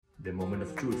The Moment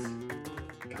of Truth.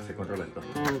 Café con Roberto.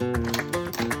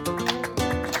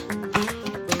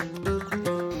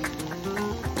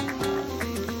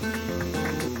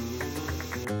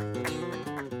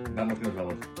 Vamos que nos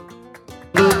vamos.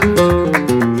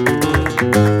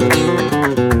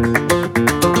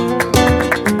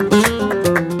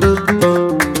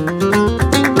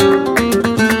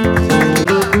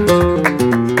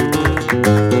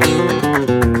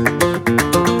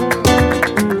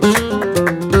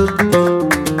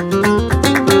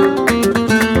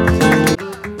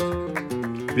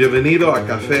 Bienvenido a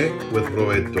Café with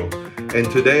Roberto.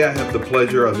 And today I have the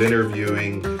pleasure of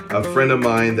interviewing a friend of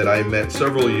mine that I met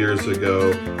several years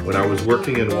ago when I was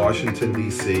working in Washington,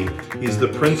 D.C. He's the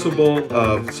principal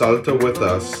of Salta with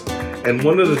Us. And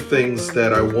one of the things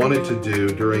that I wanted to do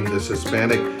during this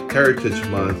Hispanic Heritage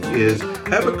Month is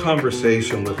have a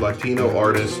conversation with Latino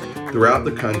artists throughout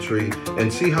the country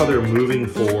and see how they're moving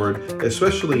forward,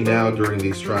 especially now during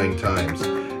these trying times,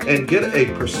 and get a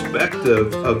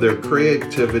perspective of their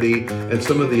creativity and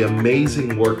some of the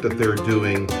amazing work that they're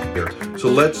doing here. So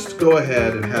let's go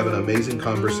ahead and have an amazing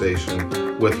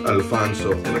conversation with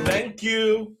Alfonso. Thank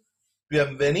you.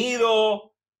 Bienvenido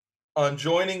on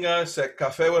joining us at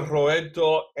Café with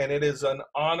Roberto, and it is an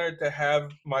honor to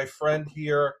have my friend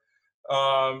here.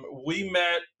 We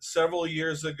met several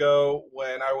years ago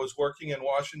when I was working in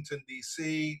Washington,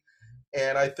 D.C.,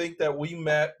 and I think that we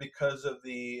met because of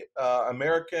the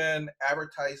American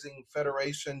Advertising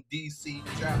Federation DC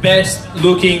chapter. Best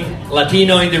looking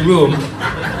Latino in the room.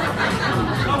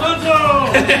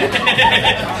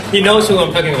 He knows who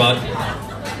I'm talking about.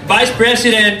 Vice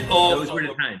President of... Those were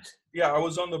the times. Yeah, I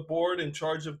was on the board in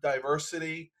charge of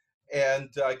diversity, and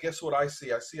guess what I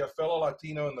see? I see a fellow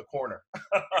Latino in the corner.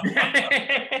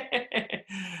 Yes.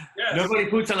 Nobody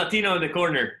puts a Latino in the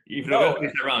corner if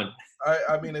nobody's around.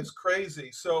 I mean, it's crazy.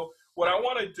 So what I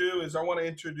want to do is I want to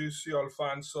introduce you,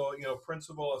 Alfonso,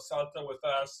 principal of Salta with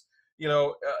Us.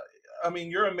 I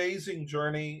mean, your amazing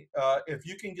journey. If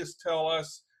you can just tell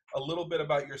us a little bit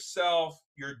about yourself,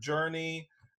 your journey,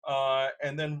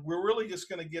 and then we're really just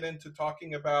going to get into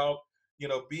talking about,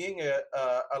 being a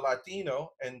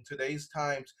Latino in today's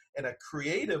times and a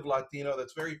creative Latino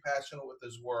that's very passionate with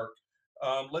his work.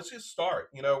 Let's just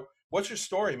start. What's your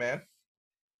story, man?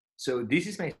 So this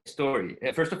is my story.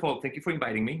 First of all, thank you for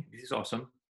inviting me. This is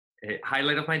awesome.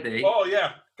 Highlight of my day. Oh,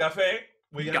 yeah. Café.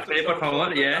 Café, por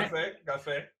favor. Yeah.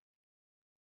 Café.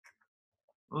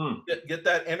 Get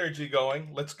that energy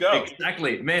going. Let's go.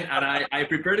 Exactly, man. And I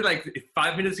prepared it like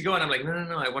 5 minutes ago, and I'm like,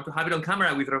 no. I want to have it on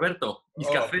camera with Roberto. It's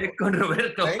Café con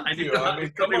Roberto. Thank you.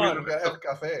 Come on, we gotta have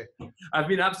café. I've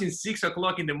been up since 6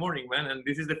 o'clock in the morning, man, and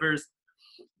this is the first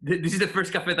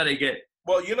café that I get.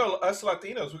 Well, us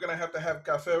Latinos, we're gonna have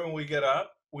café when we get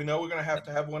up. We know we're gonna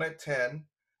have one at 10,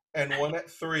 and one at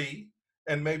 3,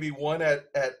 and maybe one at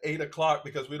 8 o'clock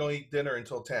because we don't eat dinner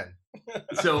until 10.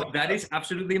 So that is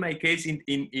absolutely my case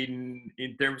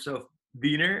in terms of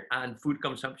dinner and food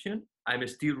consumption. I'm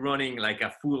still running like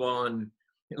a full-on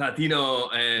Latino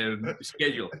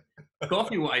schedule.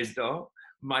 Coffee-wise, though,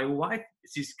 my wife,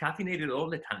 she's caffeinated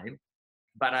all the time,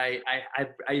 but I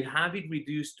have it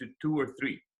reduced to 2 or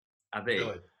 3 a day.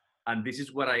 Really? And this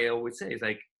is what I always say. It's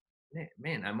like,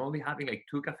 man, I'm only having like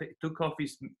 3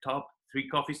 coffees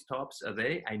tops a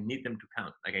day. I need them to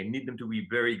count. Like I need them to be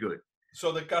very good.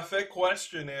 So the café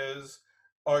question is,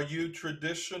 are you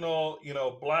traditional,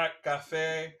 black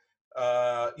café,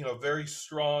 very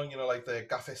strong, like the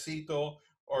cafecito,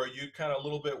 or are you kind of a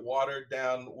little bit watered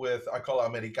down with, I call it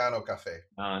Americano café?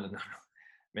 No.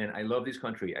 Man, I love this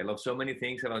country. I love so many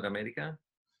things about America.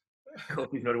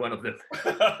 Coffee is not one of them.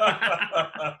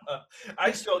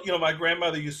 I still, my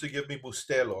grandmother used to give me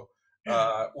bustelo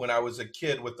when I was a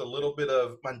kid with a little bit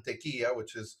of mantequilla,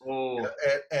 which is,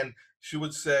 and she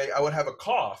would say, I would have a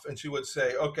cough, and she would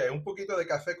say, okay, un poquito de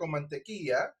café con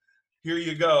mantequilla, here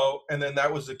you go, and then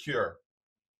that was the cure.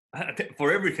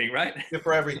 For everything, right? Yeah,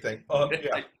 for everything.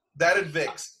 Yeah, that and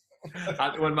Vicks.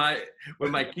 When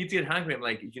my kids get hungry, I'm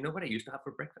like, you know what I used to have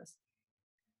for breakfast?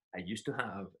 I used to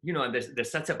have, and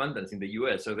there's such abundance in the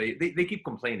US, so they keep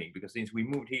complaining because since we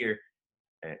moved here,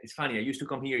 it's funny, I used to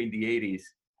come here in the 80s,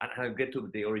 and I'll get to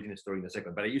the origin story in a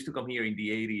second, but I used to come here in the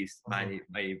 80s.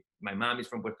 My mom is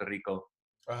from Puerto Rico.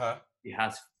 He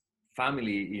has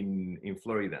family in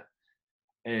Florida.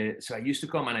 So I used to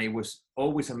come, and I was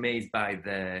always amazed by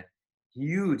the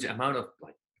huge amount of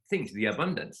things, the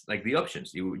abundance, like the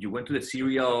options. You went to the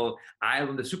cereal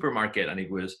aisle in the supermarket, and it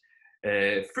was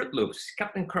Fruit Loops,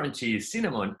 Captain Crunchy,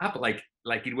 cinnamon, apple, like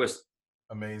it was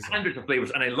amazing, hundreds of flavors,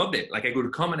 and I loved it. Like I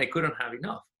could come and I couldn't have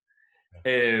enough.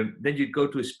 Then you'd go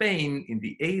to Spain in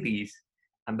the 80s,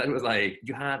 and that was like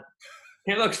you had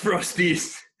Kellogg's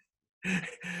Frosties,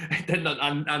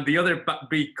 and the other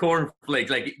big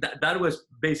cornflakes. Like that was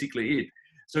basically it.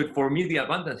 So for me, the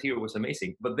abundance here was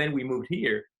amazing. But then we moved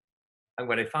here, and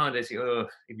what I found is,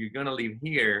 if you're gonna live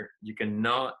here, you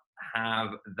cannot have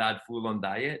that full-on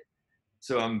diet.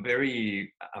 So I'm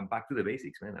back to the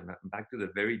basics, man. I'm back to the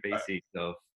very basics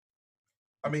of.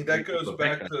 I mean, that goes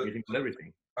back to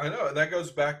everything. I know, and that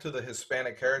goes back to the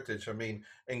Hispanic heritage. I mean,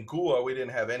 in Cuba, we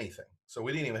didn't have anything. So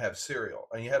we didn't even have cereal.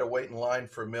 And you had to wait in line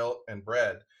for milk and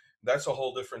bread. That's a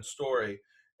whole different story.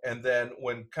 And then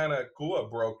when kind of Cuba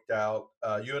broke out,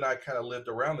 you and I kind of lived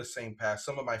around the same path.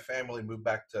 Some of my family moved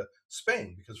back to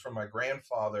Spain because from my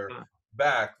grandfather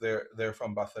back, they're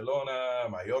from Barcelona,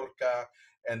 Mallorca,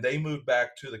 and they moved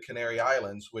back to the Canary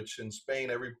Islands, which in Spain,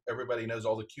 everybody knows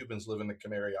all the Cubans live in the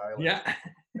Canary Islands. Yeah.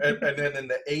 and then in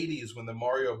the 80s, when the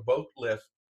Mario boat lift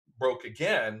broke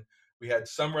again, we had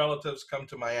some relatives come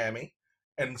to Miami,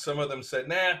 and some of them said,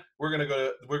 "Nah, we're gonna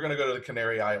go to the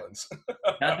Canary Islands."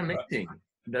 That's amazing.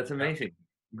 That's amazing.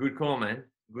 Good call, man.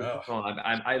 Good call.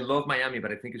 I love Miami,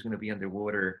 but I think it's going to be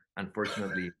underwater,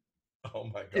 unfortunately. Oh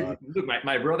my God! Look,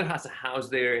 my brother has a house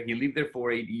there. He lived there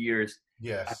for 8 years.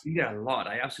 Yes, I've been there a lot.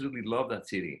 I absolutely love that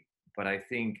city, but I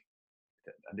think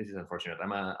this is unfortunate.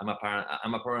 I'm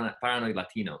a paranoid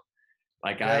Latino.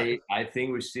 Like I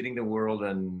think we're seeing the world,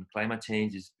 and climate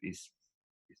change is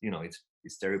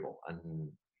it's terrible.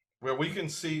 And where we can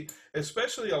see,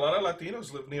 especially a lot of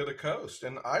Latinos live near the coast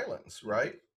and islands,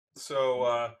 right?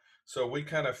 So we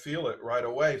kind of feel it right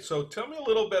away. So tell me a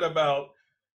little bit about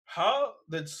how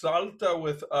did Salta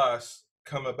with Us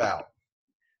come about?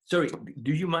 Sorry,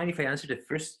 do you mind if I answer the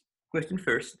first question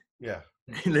first? Yeah.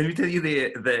 Let me tell you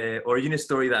the origin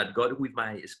story that got with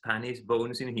my Spanish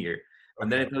bones in here, and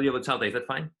then I tell you about Salta. Is that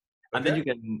fine? And then you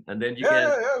can.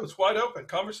 Yeah. It's wide open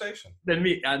conversation. Let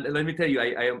me tell you.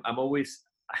 I'm always.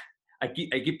 I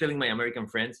keep telling my American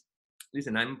friends,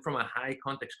 listen, I'm from a high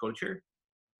context culture.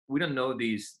 We don't know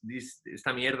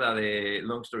esta mierda de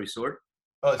long story short.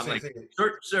 Oh, I'm like,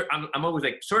 short, I'm always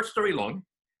like, short story long.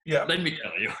 Yeah. Let me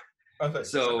tell you. Okay.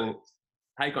 So,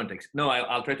 high context. No,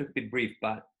 I'll try to keep it brief.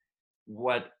 But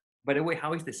by the way,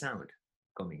 how is the sound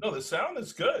coming? No, the sound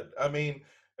is good. I mean,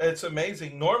 it's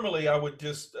amazing. Normally, I would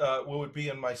just we would be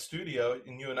in my studio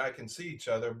and you and I can see each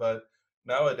other, but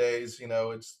nowadays,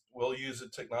 we'll use a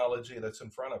technology that's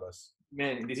in front of us.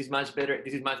 Man, this is much better.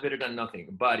 This is much better than nothing.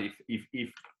 But if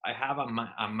I have a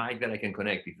mic that I can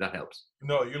connect, if that helps.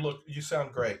 No, you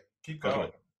sound great. Keep going.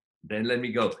 Okay. Then let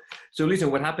me go. So listen,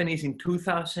 what happened is in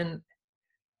 2000.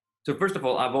 So first of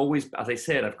all, I've always, as I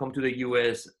said, I've come to the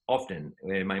U.S. often.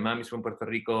 My mom is from Puerto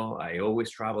Rico. I always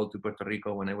traveled to Puerto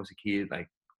Rico when I was a kid, like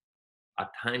at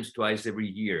times twice every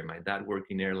year. My dad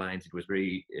worked in airlines. It was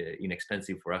very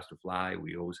inexpensive for us to fly.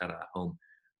 We always had a home.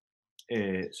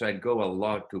 So I'd go a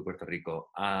lot to Puerto Rico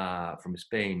from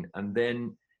Spain. And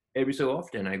then every so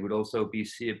often, I would also be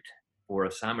shipped for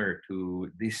a summer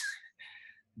to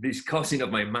this cousin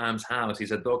of my mom's house.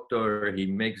 He's a doctor. He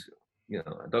makes,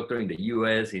 a doctor in the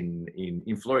U.S.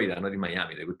 in Florida, not in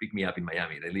Miami. They would pick me up in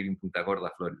Miami. They live in Punta Gorda,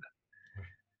 Florida.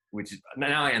 Which is,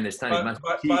 now I understand.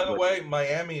 By the way,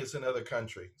 Miami is another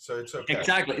country, so it's okay.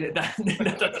 Exactly.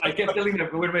 I kept telling him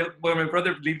when my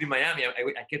brother lived in Miami.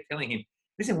 I kept telling him,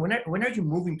 listen, when are you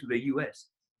moving to the U.S.?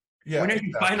 Yeah, when are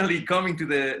you finally coming to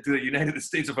the United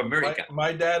States of America?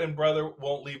 My dad and brother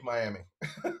won't leave Miami.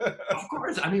 Of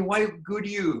course. I mean, why could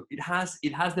you? It has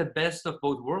the best of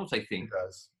both worlds, I think. It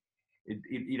does.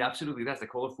 It absolutely does. The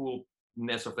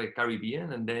colorfulness of the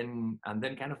Caribbean, and then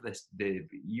kind of the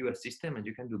U.S. system, and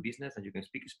you can do business, and you can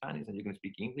speak Spanish, and you can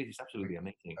speak English. It's absolutely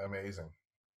amazing. Amazing.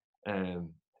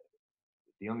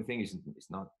 The only thing is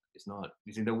it's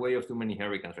in the way of too many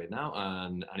hurricanes right now,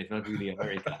 and it's not really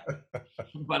America.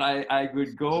 But I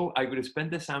would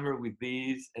spend the summer with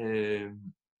this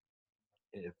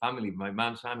family, my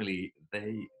mom's family.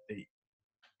 They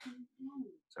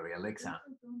sorry, Alexa.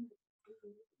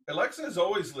 Alexa is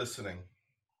always listening.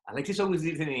 Alexa's always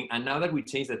listening, and now that we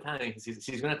changed the time,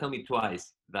 she's going to tell me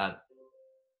twice that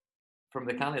from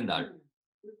the calendar.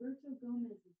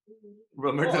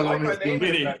 Roberto Gomez is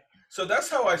meeting. So that's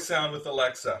how I sound with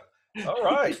Alexa. All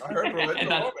right, I heard Roberto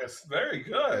Gomez. Very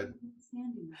good.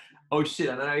 Oh shit!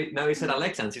 And now he said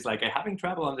Alexa, and she's like, "I'm having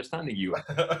trouble understanding you."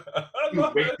 You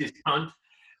racist cunt.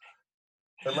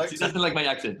 Alexa, she doesn't like my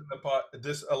accent.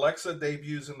 This Alexa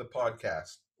debuts in the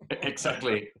podcast.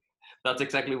 Exactly. That's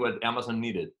exactly what Amazon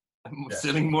needed.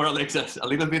 Selling more Alexas, a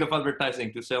little bit of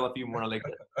advertising to sell a few more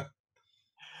Alexas.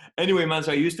 Anyway, man,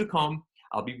 so I used to come.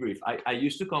 I'll be brief. I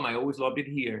used to come. I always loved it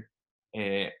here.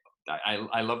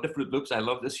 I love the Fruit Loops. I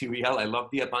love the cereal. I love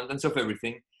the abundance of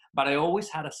everything. But I always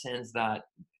had a sense that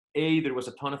there was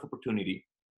a ton of opportunity.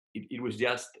 It was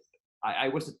just I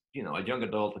was a young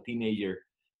adult, a teenager,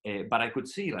 but I could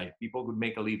see like people could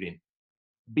make a living.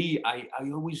 B, I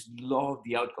always loved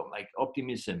the outcome, like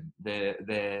optimism,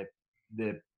 the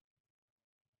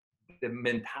the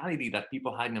mentality that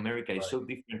people had in America is Right. so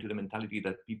different to the mentality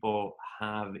that people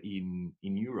have in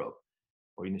Europe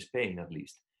or in Spain at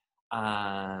least.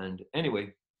 And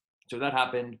anyway, so that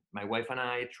happened. My wife and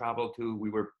I traveled to. We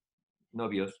were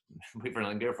novios, boyfriend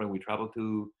and girlfriend. We traveled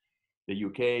to the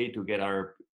UK to get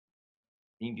our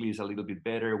English a little bit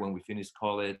better when we finished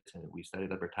college, and we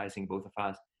started advertising, both of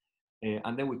us.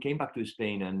 And then we came back to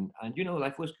Spain, and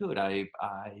life was good. I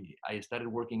started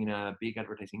working in a big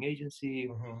advertising agency.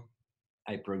 Mm-hmm.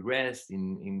 I progressed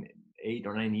in 8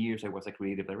 or 9 years. I was a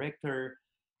creative director,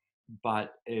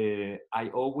 but I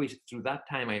always, through that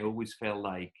time, I always felt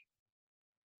like,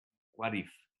 what if,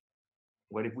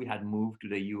 what if we had moved to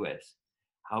the US?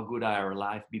 How could our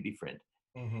life be different?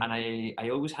 Mm-hmm. And I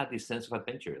always had this sense of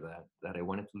adventure that I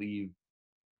wanted to live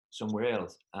somewhere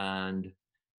else. And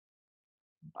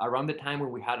around the time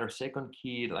when we had our second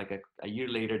kid, like a year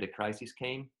later, the crisis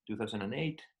came,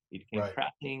 2008. It came Right.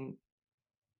 crashing.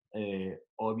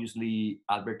 Obviously,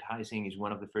 advertising is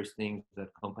one of the first things that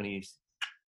companies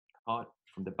cut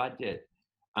from the budget,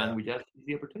 Yeah. and we just seized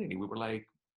the opportunity. We were like,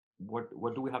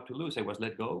 "What do we have to lose?" I was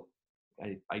let go.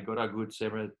 I got a good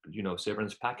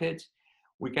severance package.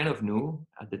 We kind of knew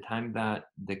at the time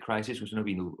that the crisis was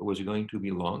going to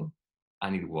be long,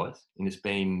 and it was in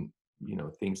Spain.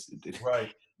 Things.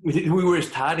 Right. We were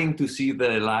starting to see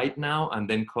the light now, and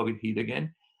then COVID hit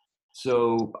again.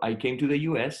 So I came to the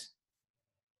US.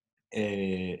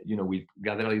 We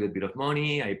gathered a little bit of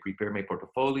money. I prepared my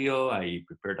portfolio. I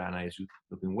prepared a nice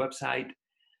looking website.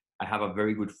 I have a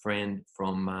very good friend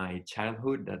from my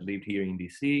childhood that lived here in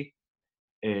DC.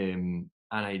 And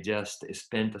I just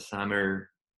spent a summer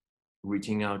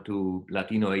reaching out to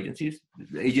Latino agencies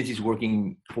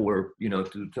working for,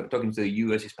 talking to the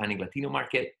US Hispanic Latino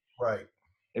market. Right.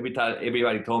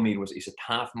 Everybody told me it's a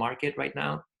tough market right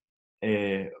now.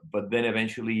 But then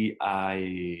eventually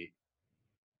I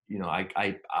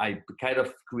kind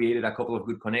of created a couple of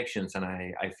good connections, and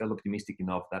I felt optimistic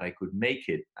enough that I could make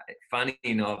it. Funny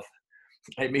enough,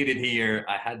 I made it here.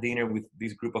 I had dinner with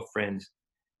this group of friends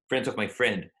of my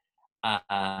friend,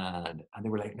 and they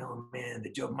were like, "No, man,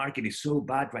 the job market is so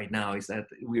bad right now. Is that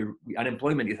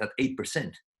unemployment is at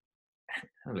 8%."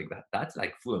 I'm like, that's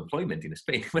like full employment in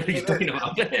Spain. What are you talking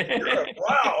about?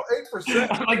 Wow,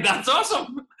 8%. I'm like, that's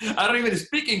awesome. I don't even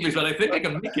speak English, but I think I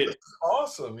can make it.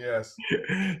 Awesome. Yes.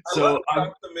 So I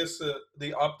love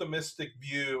the optimistic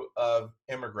view of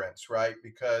immigrants, right?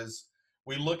 Because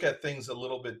we look at things a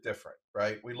little bit different,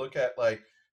 right? We look at like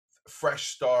fresh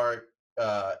start,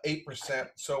 8%.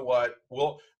 So what?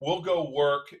 We'll go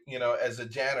work, as a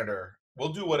janitor.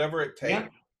 We'll do whatever it takes yeah,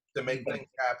 to make things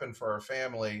happen for our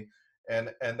family.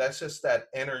 And that's just that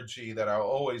energy that I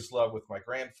always love with my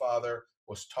grandfather,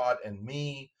 was taught in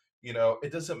me.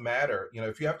 It doesn't matter.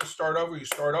 If you have to start over, you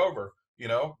start over.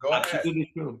 Go ahead.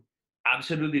 absolutely true.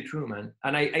 Absolutely true, man.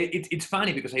 And it's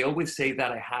funny because I always say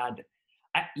that I had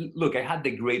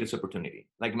the greatest opportunity.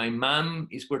 Like, my mom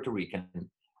is Puerto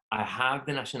Rican. I have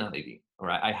the nationality, all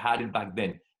right? I had it back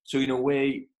then. So in a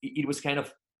way, it was kind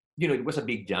of, it was a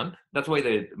big jump. That's why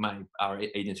our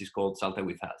agency is called Salta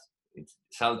with Us.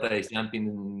 Salta is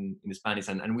jumping in Spanish,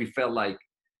 and we felt like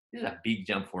this is a big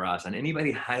jump for us. And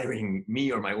anybody hiring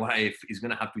me or my wife is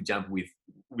gonna have to jump with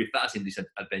us in this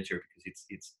adventure, because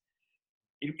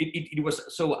it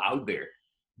was so out there.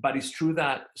 But it's true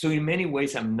that, so in many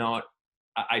ways,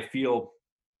 I feel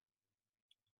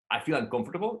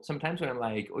uncomfortable sometimes when I'm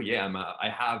like, oh yeah, I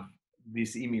have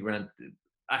this immigrant,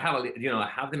 I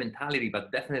have the mentality,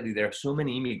 but definitely there are so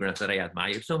many immigrants that I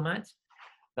admire so much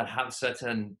that have such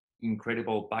an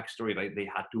incredible backstory. Like, they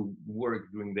had to work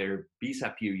during their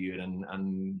visa period and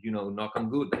knock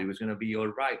on wood that it was going to be all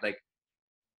right. Like,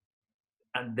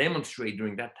 and demonstrate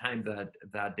during that time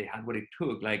that they had what it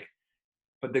took. Like,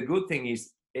 but the good thing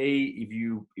is, if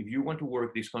you want to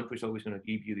work, this country is always going to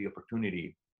give you the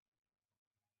opportunity.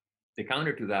 The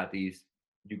counter to that is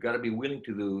you got to be willing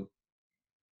to do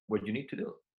what you need to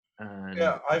do. And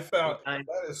Yeah, I found sometimes,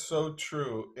 that is so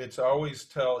true. It's always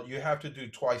you have to do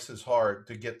twice as hard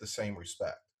to get the same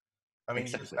respect. I mean,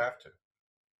 you just exactly. have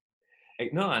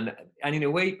to. No, and in a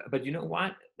way, but you know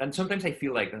what? And sometimes I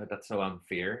feel like that's so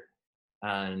unfair.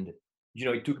 And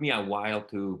it took me a while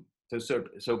so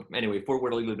anyway,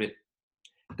 forward a little bit.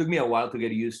 It took me a while to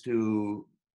get used to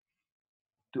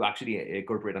actually a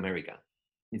corporate America.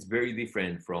 It's very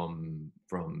different from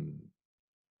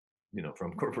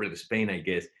corporate Spain, I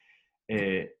guess.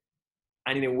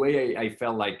 And in a way, I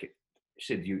felt like,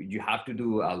 shit, you have to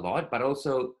do a lot, but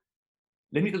also,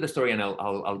 let me tell the story and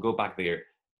I'll go back there.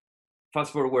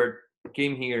 Fast forward,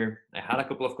 came here, I had a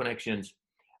couple of connections,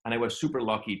 and I was super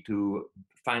lucky to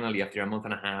finally, after a month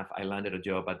and a half, I landed a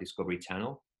job at Discovery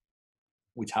Channel,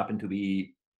 which happened to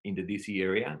be in the DC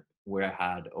area, where I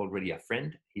had already a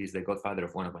friend. He's the godfather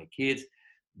of one of my kids,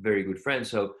 very good friend.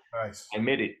 So Nice. I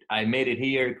made it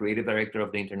here, creative director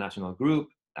of the international group.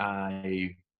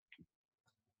 I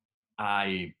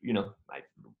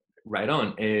right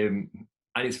on. And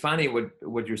it's funny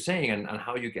what you're saying and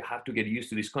how you have to get used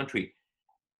to this country.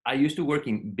 I used to work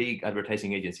in big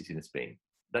advertising agencies in Spain.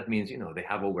 That means, they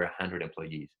have over 100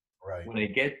 employees. Right. When I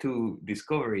get to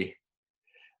Discovery,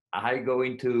 I go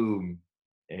into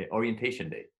orientation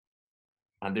day.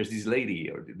 And there's this lady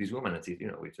or this woman, it's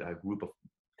a group of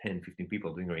 10, 15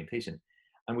 people doing orientation.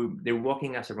 And they're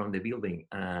walking us around the building,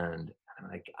 and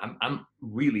I'm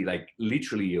really like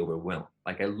literally overwhelmed.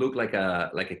 Like I look like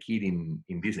a kid in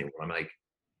Disney World. I'm like,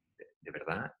 de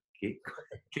verdad,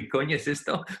 ¿Qué coño es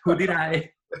esto? Who did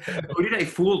I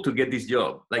fool to get this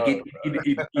job? Like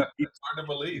it's hard to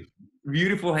believe.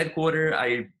 Beautiful headquarters.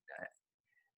 I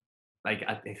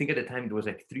think at the time it was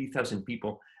like 3,000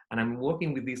 people, and I'm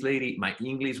walking with this lady. My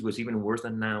English was even worse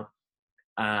than now,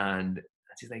 and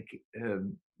she's like,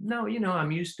 "No,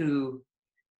 I'm used to."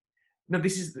 No,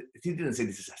 she didn't say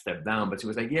this is a step down, but she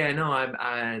was like, "Yeah, no,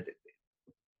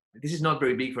 this is not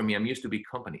very big for me. I'm used to big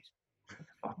companies."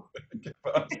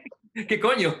 ¿Qué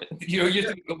coño? You're used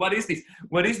to, what is this?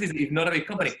 What is this if not a big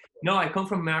company? No, I come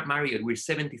from Marriott. We're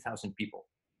 70,000 people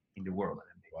in the world.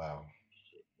 Wow.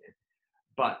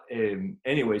 But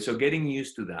anyway, so getting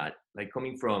used to that, like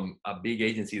coming from a big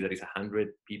agency that is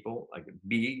 100 people, like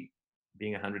being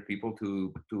 100 people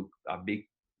to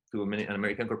an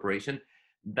American corporation,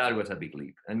 that was a big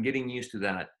leap. And getting used to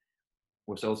that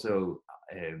was also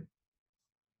a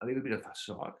little bit of a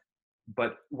shock.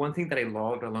 But one thing that I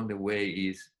loved along the way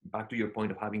is, back to your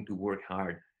point of having to work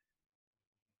hard,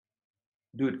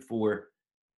 do it for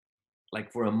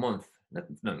a month, not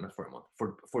for a month,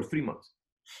 for 3 months.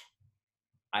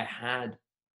 I had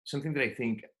something that I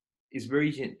think is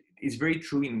very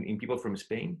true in people from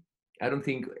Spain. I don't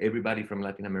think everybody from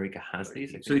Latin America has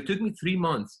this. So it took me 3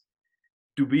 months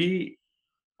to be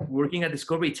working at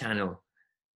Discovery Channel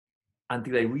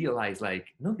until I realized,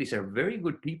 like, no, these are very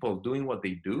good people doing what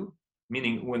they do.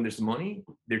 Meaning, when there's money,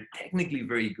 they're technically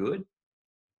very good.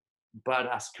 But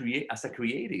as a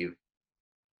creative,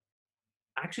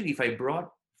 actually, if I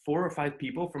brought 4 or 5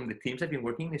 people from the teams I've been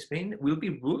working in Spain, we'll be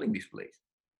ruling this place.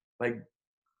 Like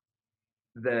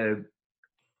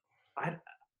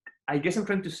I guess I'm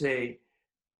trying to say,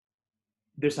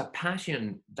 there's a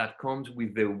passion that comes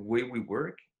with the way we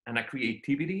work and a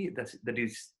creativity that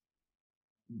is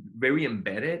very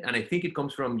embedded. And I think it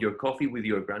comes from your coffee with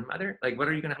your grandmother. Like, what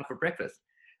are you going to have for breakfast?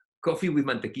 Coffee with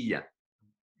mantequilla.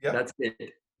 Yeah. That's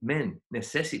it. Man,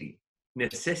 necessity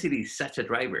is such a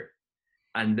driver.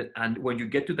 And when you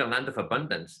get to the land of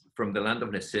abundance from the land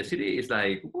of necessity, it's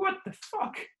like, what the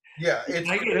fuck? Yeah,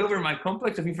 I get over my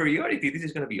complex of inferiority. This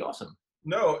is going to be awesome.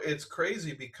 No, it's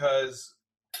crazy because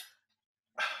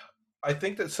I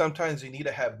think that sometimes you need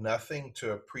to have nothing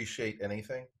to appreciate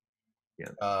anything.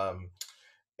 Yeah. I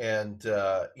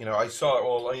saw,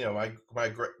 well,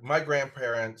 my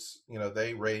grandparents,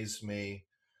 they raised me.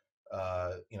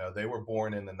 They were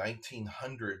born in the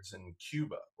 1900s in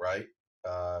Cuba, right?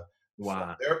 Wow.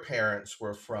 So their parents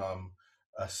were from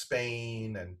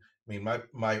Spain, and I mean,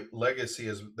 my legacy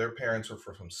is their parents were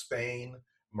from Spain,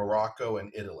 Morocco,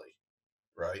 and Italy,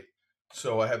 right?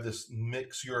 So I have this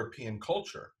mixed European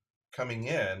culture coming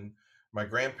in. My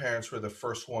grandparents were the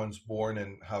first ones born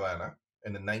in Havana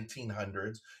in the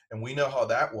 1900s, and we know how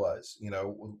that was,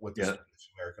 with the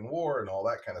Spanish-American War and all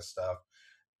that kind of stuff.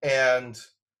 And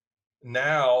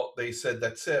now they said,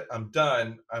 that's it, I'm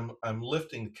done. I'm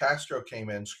lifting. Castro came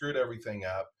in, screwed everything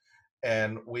up,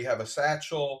 and we have a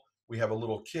satchel. We have a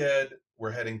little kid.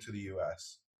 We're heading to the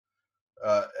U.S.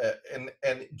 And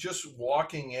just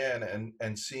walking in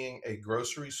and seeing a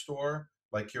grocery store,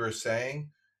 like you were saying,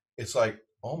 it's like,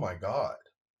 oh my God.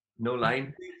 No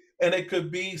line. And it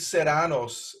could be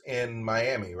Serrano's in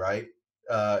Miami, right?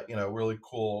 Really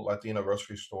cool Latino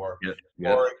grocery store.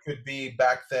 Yeah. Or it could be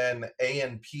back then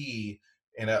A&P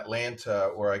in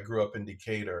Atlanta, where I grew up in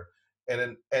Decatur.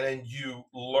 And then you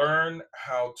learn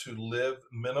how to live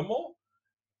minimal.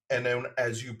 And then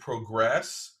as you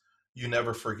progress, you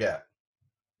never forget.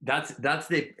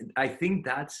 I think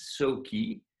that's so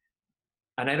key.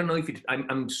 And I don't know if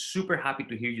I'm super happy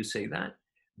to hear you say that,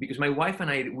 because my wife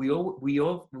and I, we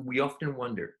often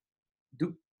wonder,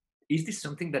 is this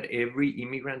something that every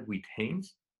immigrant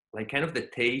retains? Like kind of the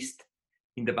taste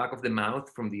in the back of the mouth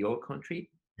from the old country?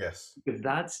 Yes. Because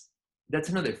that's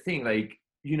another thing. Like,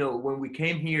 you know, when we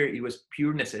came here, it was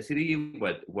pure necessity.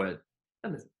 What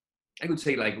I would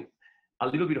say, like a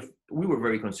little bit of, we were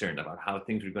very concerned about how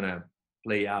things were gonna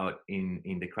play out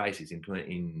in the crisis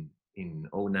in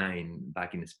 09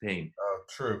 back in Spain. Oh,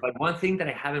 true. But one thing that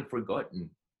I haven't forgotten,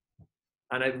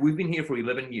 and we've been here for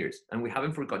 11 years, and we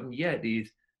haven't forgotten yet,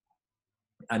 is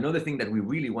another thing that we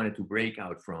really wanted to break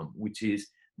out from, which is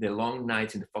the long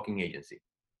nights in the fucking agency.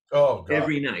 Oh God.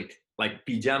 Every night, like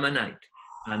pajama night.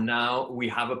 And now we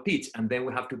have a pitch, and then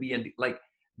we have to be like,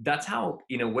 that's how,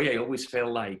 in a way, I always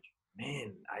felt like,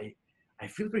 man, I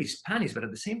feel very Spanish, but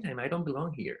at the same time, I don't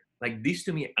belong here. Like this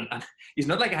to me, and it's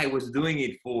not like I was doing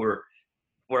it for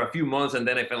a few months and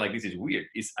then I felt like this is weird.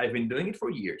 I've been doing it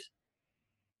for years.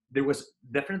 There was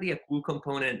definitely a cool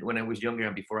component when I was younger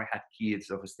and before I had kids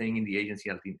of staying in the agency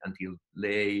until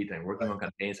late and working on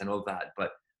campaigns and all that.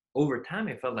 But over time,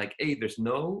 I felt like, hey, there's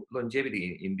no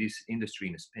longevity in this industry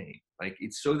in Spain. Like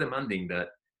it's so demanding that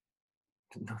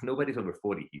nobody's over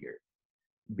 40 here.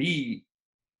 B,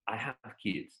 I have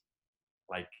kids.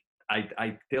 Like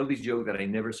I tell this joke that I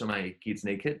never saw my kids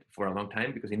naked for a long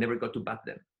time because I never got to bat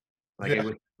them. Like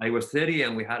I was 30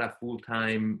 and we had a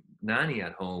full-time nanny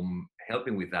at home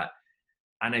helping with that.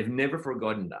 And I've never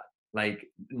forgotten that. Like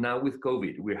now with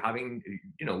COVID,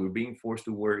 we're being forced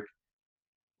to work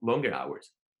longer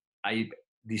hours. I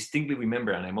distinctly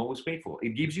remember, and I'm always grateful.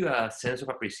 It gives you a sense of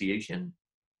appreciation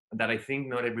that I think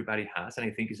not everybody has. And I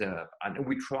think and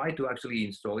we try to actually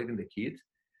install it in the kids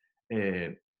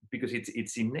because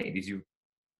it's innate.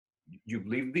 You've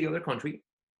lived the other country,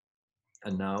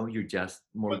 and now you're just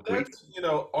more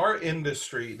grateful. Our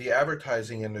industry, the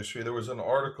advertising industry, there was an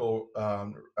article,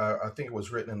 I think it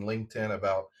was written in LinkedIn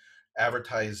about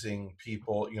advertising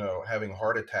people, having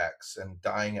heart attacks and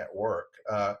dying at work.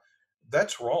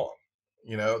 That's wrong.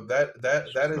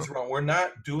 That is wrong. We're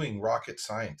not doing rocket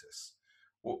scientists.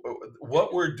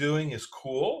 What we're doing is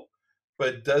cool,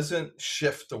 but doesn't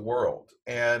shift the world.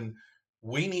 And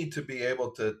we need to be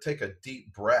able to take a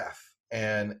deep breath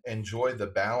and enjoy the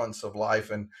balance of life.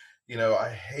 And, I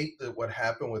hate that what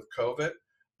happened with COVID,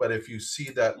 but if you see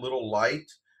that little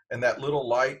light, and that little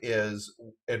light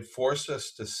it forced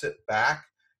us to sit back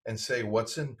and say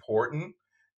what's important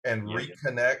and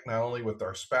reconnect not only with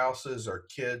our spouses, our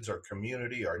kids, our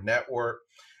community, our network.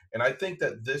 And I think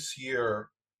that this year,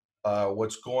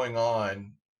 what's going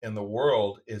on in the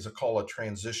world is called a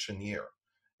transition year.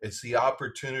 It's the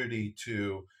opportunity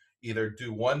to either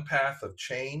do one path of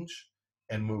change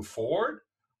and move forward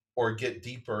or get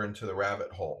deeper into the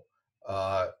rabbit hole.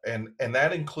 And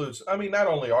that includes, not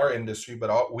only our industry,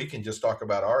 but we can just talk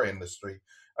about our industry.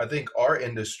 I think our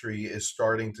industry is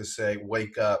starting to say,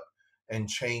 wake up and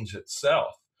change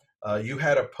itself. You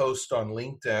had a post on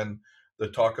LinkedIn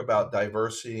that talk about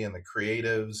diversity and the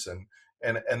creatives,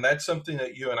 and that's something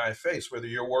that you and I face, whether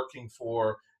you're working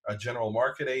for a general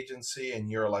market agency and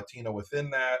you're a Latino within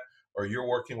that, or you're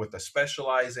working with a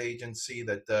specialized agency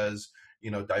that does,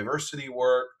 diversity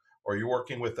work, or you're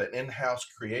working with an in-house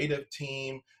creative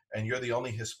team and you're the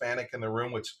only Hispanic in the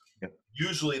room, which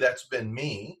usually that's been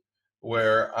me,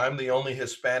 where I'm the only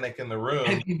Hispanic in the room.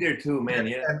 I've been there too, man.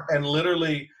 Yeah. And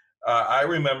literally, I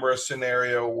remember a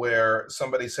scenario where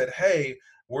somebody said, hey,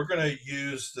 we're going to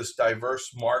use this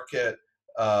diverse market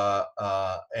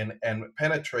and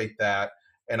penetrate that.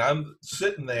 And I'm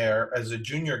sitting there as a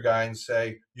junior guy and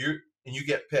say, you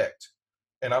get picked.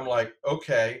 And I'm like,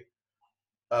 okay,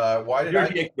 why did I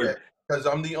get picked? Because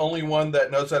I'm the only one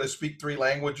that knows how to speak 3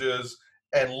 languages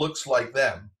and looks like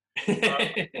them.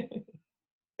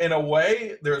 In a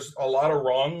way, there's a lot of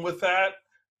wrong with that,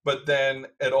 but then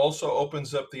it also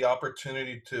opens up the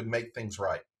opportunity to make things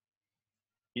right.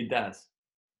 It does.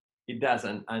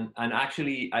 And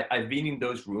actually, I've been in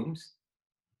those rooms,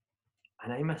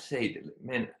 and I must say,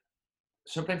 man,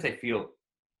 sometimes I feel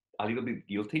a little bit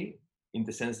guilty in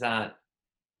the sense that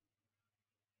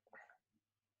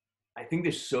I think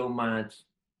there's so much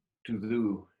to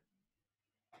do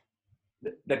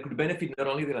that could benefit not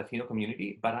only the Latino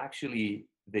community, but actually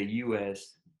the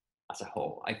US as a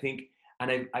whole. I think,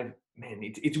 and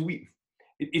it's weird.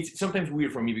 It's sometimes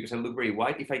weird for me because I look very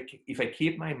white. If I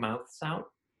keep my mouth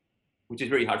out, which is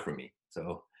very hard for me.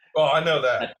 So. Oh, I know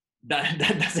that. That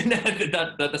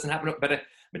doesn't happen. But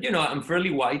I'm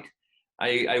fairly white.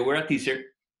 I wear a t-shirt.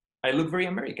 I look very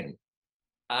American,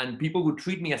 and people would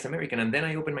treat me as American. And then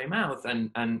I open my mouth,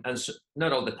 and so,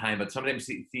 not all the time, but sometimes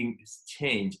things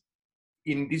change.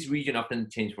 In this region, often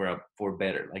change for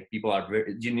better. Like people are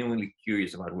very genuinely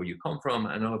curious about where you come from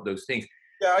and all of those things.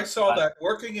 Yeah, I saw But that.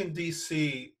 Working in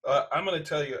DC, I'm going to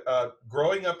tell you,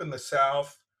 growing up in the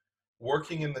South,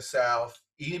 working in the South,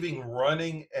 even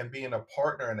running and being a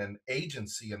partner in an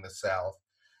agency in the South,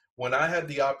 when I had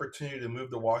the opportunity to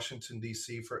move to Washington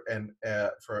D.C.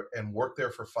 and work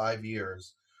there for 5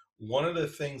 years, one of the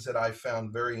things that I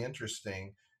found very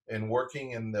interesting in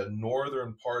working in the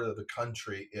northern part of the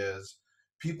country is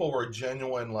people were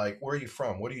genuine, like, where are you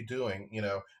from? What are you doing?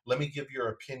 Let me give your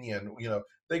opinion.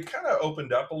 They kind of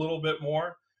opened up a little bit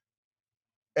more.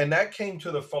 And that came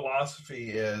to the philosophy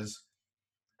is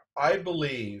I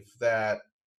believe that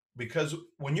because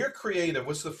when you're creative,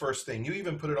 what's the first thing? You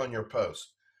even put it on your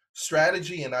post.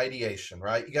 Strategy and ideation,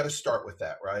 right? You got to start with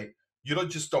that, right? You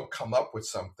don't come up with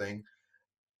something.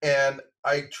 And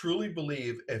I truly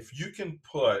believe if you can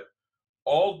put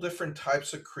all different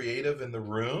types of creative in the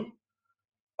room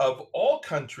of all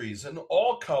countries and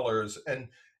all colors and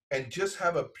just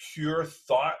have a pure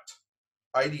thought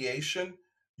ideation,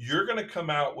 you're going to come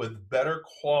out with better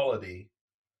quality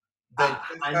than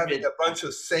just having 100. a bunch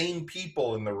of sane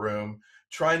people in the room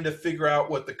trying to figure out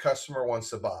what the customer wants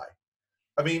to buy.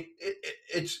 I mean,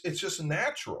 it's just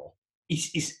natural.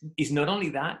 It's not only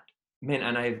that, man.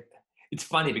 And it's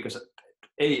funny because,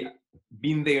 hey,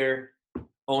 been there,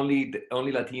 only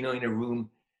Latino in a room,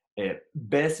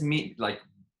 best me like,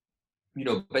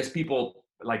 best people,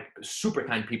 like super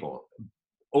kind people,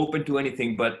 open to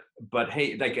anything. But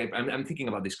hey, like I'm thinking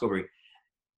about Discovery,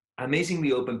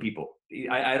 amazingly open people.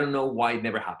 I don't know why it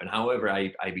never happened. However,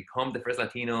 I become the first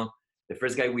Latino, the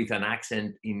first guy with an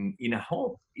accent in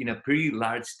a pretty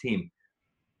large team.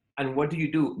 And what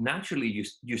do? Naturally,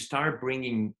 you start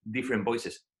bringing different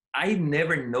voices. I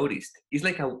never noticed. It's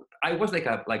like I was like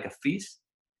a fish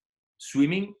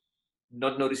swimming,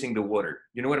 not noticing the water.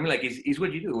 You know what I mean? Like it's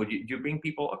what you do. You bring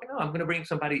people. Okay, no, I'm gonna bring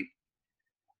somebody.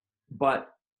 But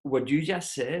what you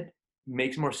just said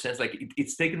makes more sense. Like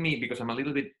it's taken me, because I'm a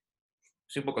little bit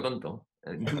soy un poco tonto,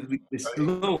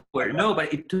 slower. No,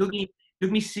 but it took me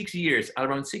 6 years,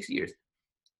 around 6 years,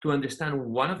 to understand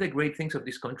one of the great things of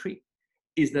this country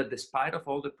is that despite of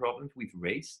all the problems with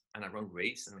race and around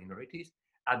race and minorities,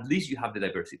 at least you have the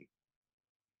diversity.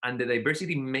 And the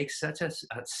diversity makes such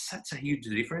a huge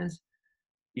difference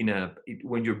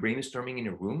when you're brainstorming in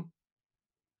a room.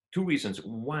 Two reasons.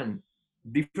 One,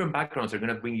 different backgrounds are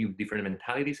going to bring you different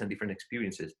mentalities and different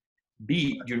experiences.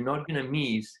 B, you're not going to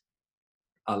miss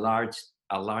a large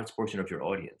portion of your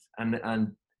audience.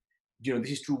 And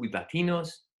this is true with Latinos.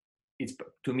 It's,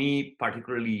 to me,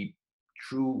 particularly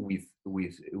true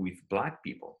with Black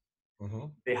people. Mm-hmm.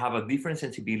 They have a different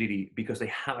sensibility because they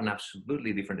have an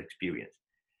absolutely different experience.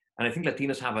 And I think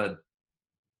Latinos have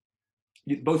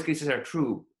both cases are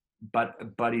true, but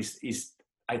is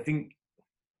I think.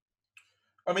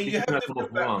 I mean, you have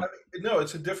different. No,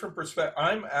 it's a different perspective.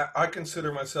 I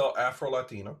consider myself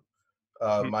Afro-Latino.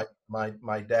 My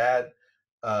dad's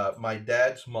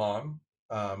mom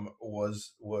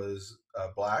was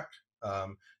Black.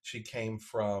 She came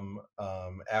from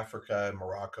Africa and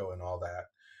Morocco and all that.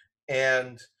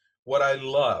 And what I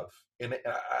love, and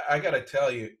I got to tell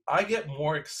you, I get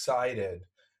more excited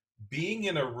being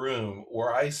in a room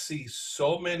where I see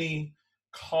so many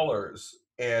colors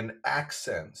and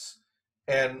accents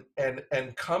and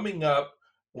coming up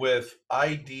with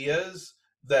ideas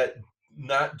that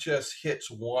not just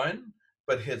hits one,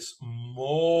 but hits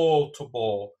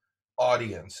multiple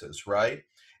audiences, right?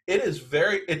 It is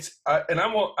and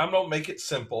I'm gonna make it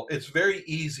simple. It's very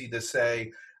easy to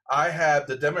say, I have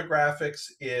the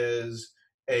demographics is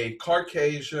a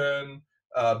Caucasian,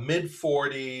 mid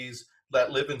 40s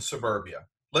that live in suburbia.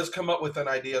 Let's come up with an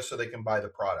idea so they can buy the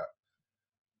product.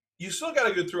 You still got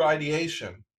to go through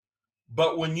ideation.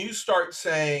 But when you start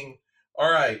saying,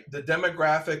 all right, the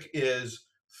demographic is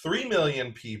 3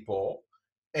 million people,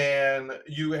 and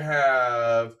you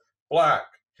have Black,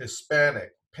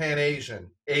 Hispanic, Pan-Asian,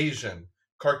 Asian,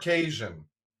 Caucasian,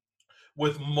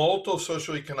 with multiple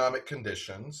socioeconomic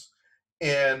conditions,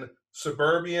 and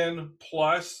suburban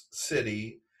plus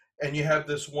city, and you have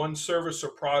this one service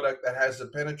or product that has to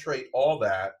penetrate all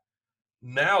that.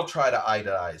 Now try to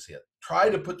itemize it. Try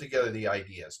to put together the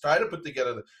ideas. Try to put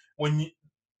together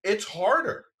it's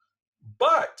harder,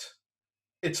 but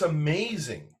it's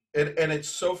amazing, and it's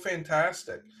so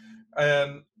fantastic.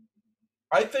 And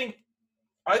I think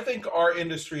our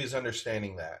industry is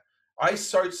understanding that. I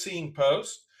start seeing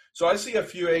posts. So I see a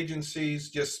few agencies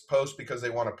just post because they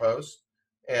want to post,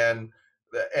 and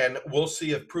we'll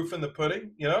see if proof in the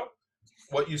pudding.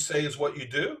 What you say is what you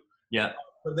do. Yeah.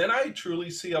 But then I truly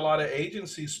see a lot of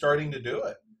agencies starting to do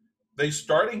it. They're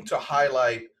starting to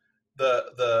highlight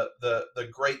the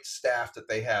great staff that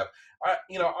they have. I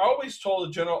always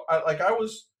told the I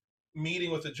was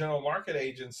meeting with the general market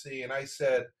agency, and I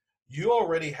said, you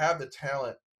already have the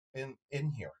talent in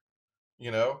here.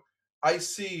 You know, I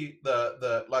see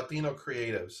the Latino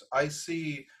creatives, I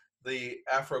see the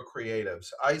Afro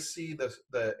creatives, I see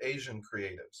the Asian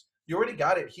creatives. You already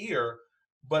got it here,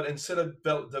 but instead of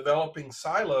developing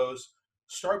silos,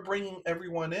 start bringing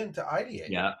everyone in to ideate.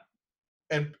 Yeah.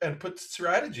 And put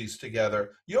strategies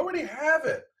together. You already have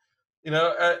it.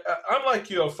 I'm like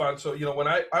you, Alfonso. When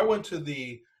I went to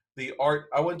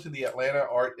I went to the Atlanta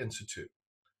Art Institute,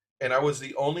 and I was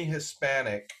the only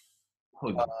Hispanic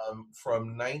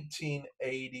from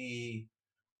 1980.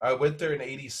 I went there in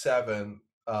 87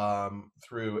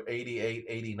 through 88,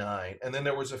 89. And then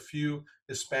there was a few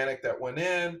Hispanic that went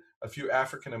in, a few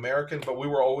African American, but we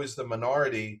were always the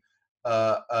minority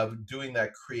of doing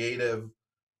that creative,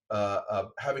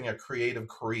 having a creative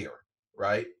career,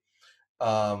 right?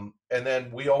 And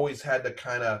then we always had to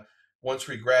kind of, once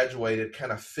we graduated,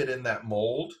 kind of fit in that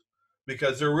mold,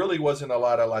 because there really wasn't a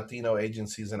lot of Latino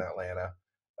agencies in Atlanta,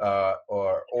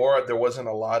 or there wasn't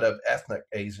a lot of ethnic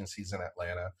agencies in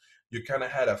Atlanta. You kind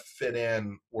of had to fit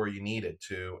in where you needed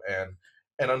to, and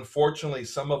unfortunately,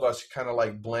 some of us kind of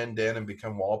like blend in and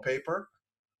become wallpaper.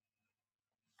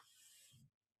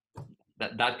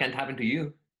 That can't happen to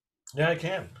you. Yeah, I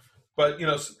can, but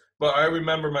but I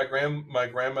remember my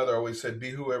grandmother always said, be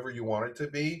whoever you wanted to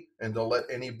be, and don't let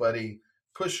anybody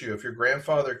push you. If your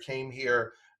grandfather came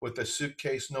here with a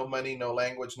suitcase, no money, no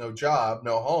language, no job,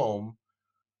 no home,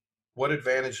 what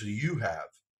advantage do you have?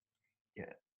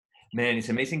 Yeah, man, it's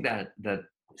amazing that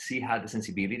she had the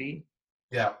sensibility,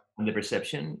 yeah, and the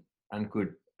perception, and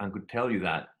could tell you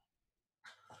that.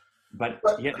 But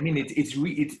yeah, I mean, it's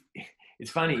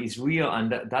funny, it's real,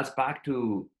 and that's back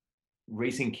to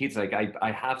raising kids. Like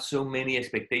I have so many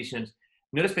expectations,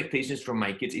 not expectations from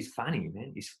my kids. It's funny,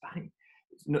 man. It's funny.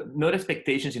 Not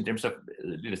expectations in terms of,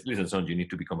 listen, son, you need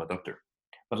to become a doctor,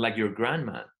 but like your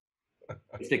grandma,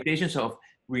 expectations of,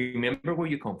 remember where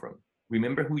you come from,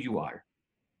 remember who you are,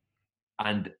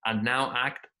 and now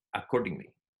act accordingly,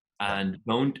 and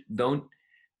don't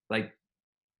like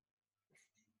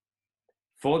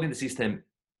fall in the system.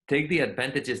 Take the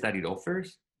advantages that it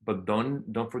offers, but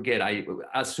don't forget.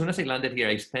 As soon as I landed here,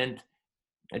 I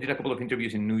did a couple of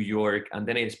interviews in New York, and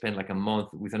then I spent like a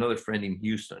month with another friend in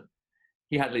Houston.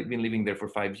 He had been living there for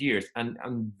 5 years, and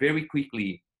very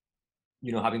quickly,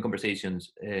 having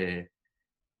conversations,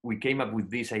 we came up with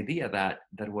this idea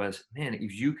that was, man,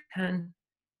 if you can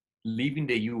live in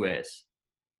the U.S.,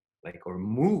 or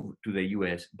move to the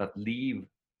U.S., but live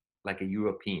like a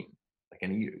European,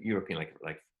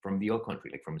 like from the old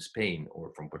country, like from Spain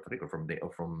or from Puerto Rico,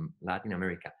 or from Latin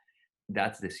America.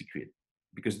 That's the secret,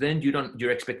 because then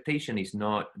your expectation is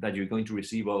not that you're going to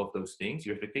receive all of those things.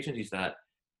 Your expectation is that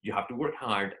you have to work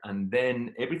hard, and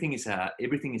then everything is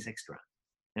extra.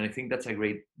 And I think that's a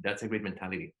great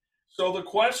mentality. So the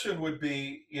question would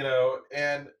be,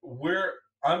 and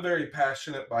I'm very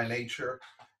passionate by nature.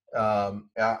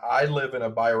 I live in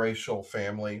a biracial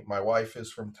family. My wife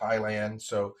is from Thailand,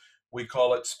 so we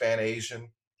call it Span-Asian.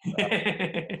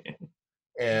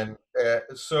 And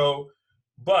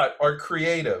but are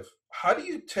creative. How do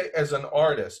you take, as an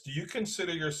artist, do you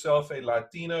consider yourself a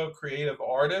Latino creative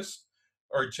artist,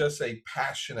 or just a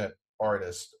passionate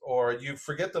artist, or you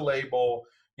forget the label?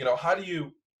 How do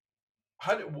you,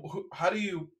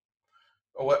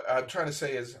 what I'm trying to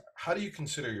say is, how do you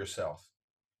consider yourself?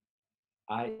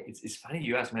 It's funny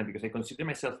you ask, man, because I consider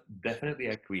myself definitely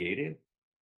a creative,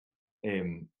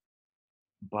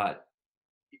 but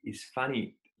it's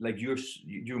funny, like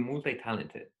you're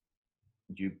multi-talented.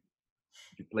 You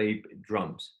play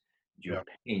drums, you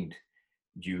paint,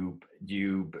 you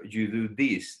do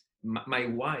this. My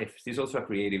wife, she's also a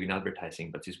creative in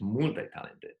advertising, but she's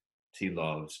multi-talented. She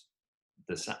loves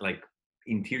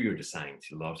interior design.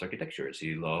 She loves architecture.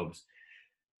 She loves.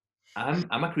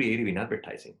 I'm a creative in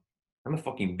advertising. I'm a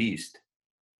fucking beast.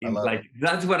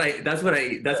 That's what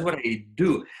I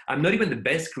do. I'm not even the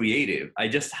best creative. I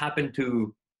just happen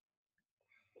to,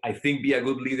 I think, be a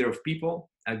good leader of people,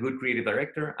 a good creative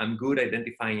director. I'm good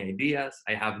identifying ideas.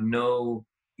 I have no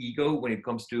ego when it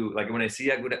comes to, like, when I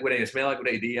smell a good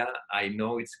idea, I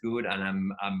know it's good,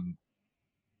 and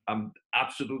I'm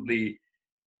absolutely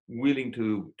willing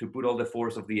to put all the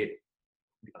force of the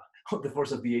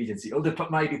agency, all the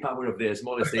mighty power of the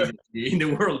smallest agency in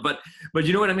the world. But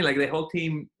you know what I mean? Like, the whole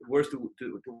team works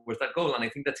towards that goal, and I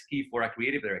think that's key for a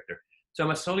creative director. So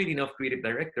I'm a solid enough creative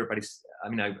director, but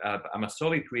I'm a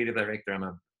solid creative director. I'm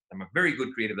a very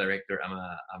good creative director. I'm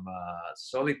a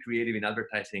solid creative in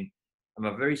advertising. I'm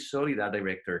a very solid art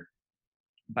director.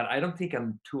 but I don't think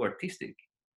I'm too artistic.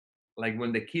 Like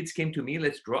when the kids came to me,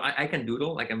 let's draw. I can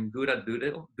doodle. Like I'm good at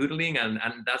doodling, and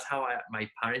that's how my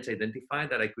parents identified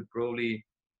that I could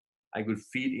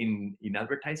fit in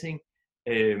advertising.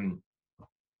 Um,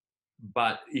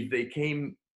 but if they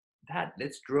came, Dad,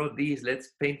 let's draw these,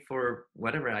 let's paint for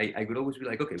whatever, I could always be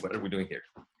like, okay, what are we doing here?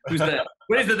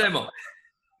 What is the demo?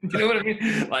 You know what I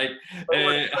mean? Like,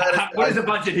 what is the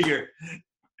budget here?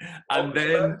 And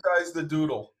then advertise the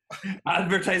doodle.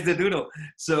 Advertise the doodle.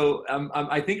 So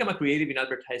I think I'm a creative in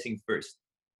advertising first.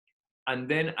 And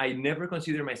then I never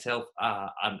consider myself a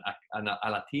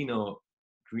Latino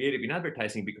creative in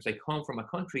advertising because I come from a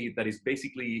country that is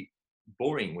basically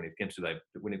boring when it comes to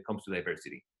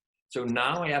diversity. So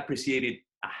now I appreciate it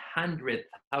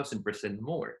 100,000%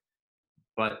 more.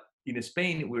 But in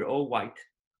Spain, we're all white,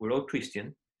 we're all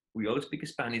Christian, we all speak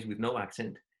Spanish with no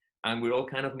accent, and we're all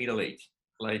kind of middle-aged.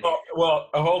 Like, well,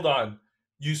 hold on.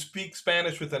 You speak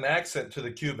Spanish with an accent to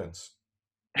the Cubans.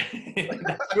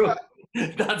 that's true.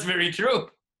 That's very true.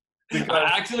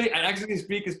 I actually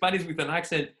speak Spanish with an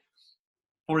accent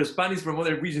for Spanish from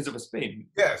other regions of Spain.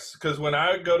 Yes, because when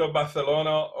I go to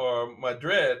Barcelona or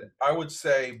Madrid, I would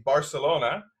say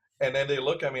Barcelona, and then they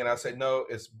look at me and I say, no,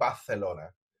 it's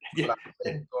Barcelona. Yeah.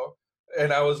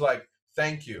 And I was like,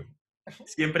 thank you.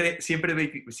 Siempre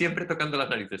tocando las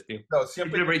narices, tío. No,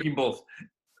 siempre breaking balls.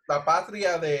 La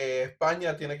patria de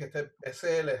España tiene que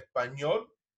ser el español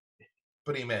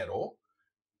primero.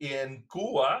 In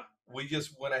Cuba, we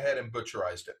just went ahead and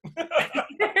butcherized it.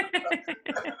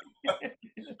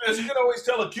 As you can always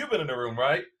tell a Cuban in the room,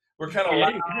 right? We're kind of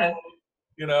loud.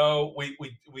 You know, we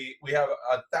have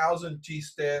 1,000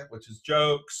 chistes, which is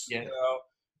jokes. Yeah. You know,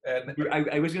 and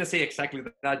I was gonna say exactly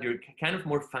that. You're kind of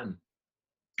more fun.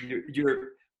 You're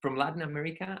from Latin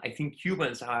America. I think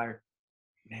Cubans are,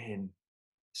 man,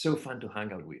 so fun to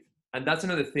hang out with. And that's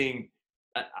another thing.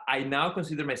 I now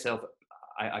consider myself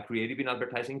a creative in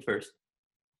advertising first.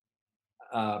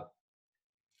 I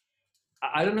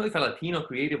don't know if a Latino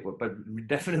creative, but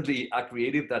definitely a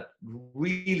creative that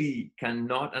really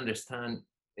cannot understand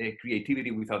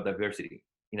creativity without diversity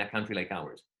in a country like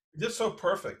ours. Just so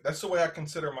perfect. That's the way I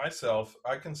consider myself.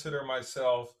 I consider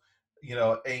myself, you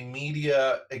know, a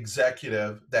media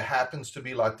executive that happens to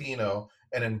be Latino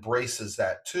and embraces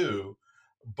that too.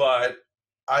 But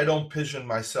I don't pigeon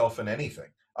myself in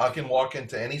anything. I can walk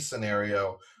into any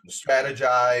scenario,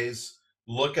 strategize,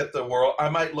 look at the world. I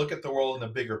might look at the world in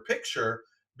a bigger picture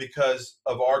because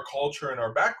of our culture and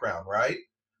our background, right?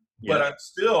 Yeah. But I'm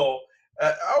still,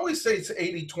 I always say it's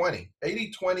 80-20.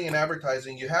 80-20 in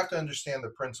advertising, you have to understand the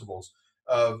principles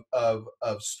of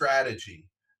strategy,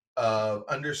 of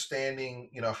understanding,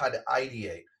 you know, how to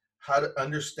ideate,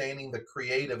 understanding the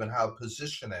creative and how to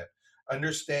position it,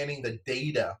 understanding the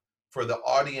data for the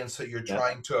audience that you're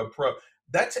trying to approach.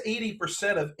 That's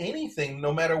 80% of anything,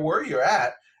 no matter where you're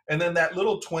at. And then that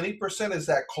little 20% is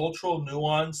that cultural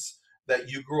nuance that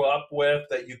you grew up with,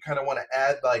 that you kind of want to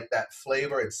add like that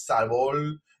flavor and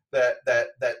sabor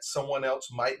that someone else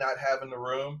might not have in the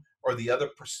room, or the other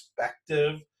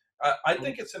perspective. I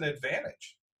think it's an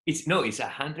advantage. It's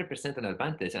 100% an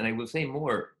advantage. And I will say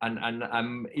more. And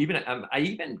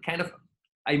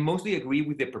I mostly agree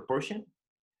with the proportion.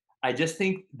 I just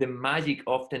think the magic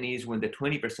often is when the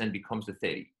 20% becomes the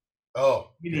 30. Oh,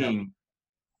 meaning,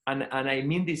 yeah. And I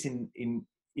mean this in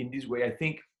this way. I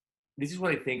think this is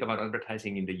what I think about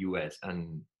advertising in the US.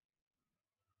 And,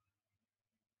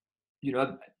 you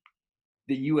know,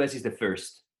 the US is the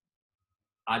first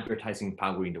advertising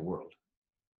power in the world.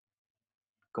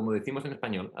 Como decimos en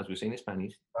español, as we say in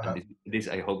Spanish, and this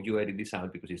I hope you edit this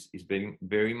out because it's very,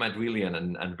 very Madrillian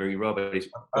and very raw, but it's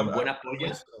con buena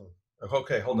polla.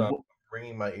 Okay, hold on.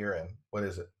 Bringing my ear in. What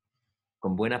is it?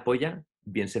 Con buena polla,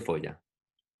 bien se folla.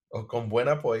 Oh, con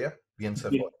buena polla, bien se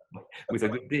folla. With a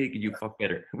good dick, you fuck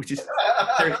better. Which is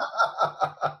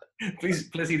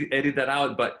please edit that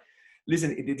out. But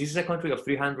listen, this is a country of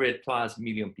 300+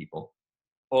 million people.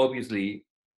 Obviously,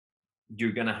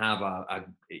 you're gonna have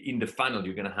in the funnel,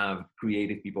 you're gonna have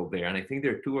creative people there, and I think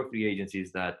there are 2 or 3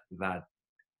 agencies that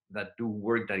do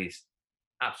work that is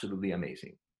absolutely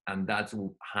amazing, and that's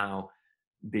how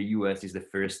the US is the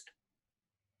first,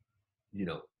 you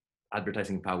know,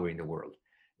 advertising power in the world.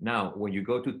 Now, when you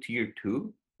go to tier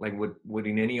 2, like what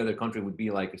in any other country would be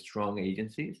like strong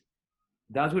agencies,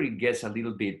 that's where it gets a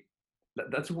little bit.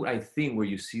 That's what I think where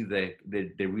you see the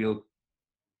real,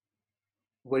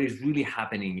 what is really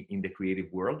happening in the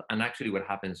creative world, and actually what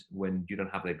happens when you don't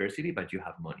have diversity but you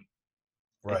have money.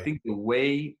 Right.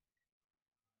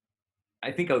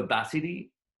 I think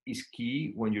audacity is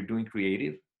key when you're doing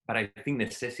creative, but I think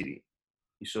necessity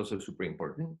is also super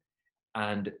important.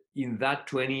 And in that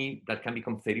 20, that can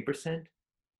become 30%.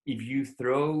 If you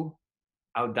throw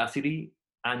audacity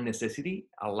and necessity,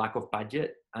 a lack of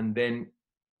budget, and then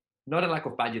not a lack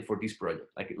of budget for this project,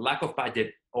 like lack of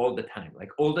budget all the time. Like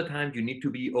all the time you need to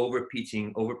be over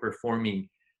pitching, over performing,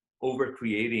 over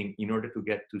creating in order to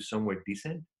get to somewhere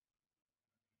decent.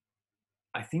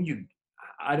 I think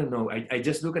I don't know. I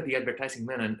just look at the advertising,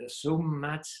 man, and so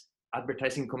much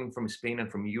advertising coming from Spain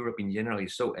and from Europe in general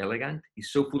is so elegant.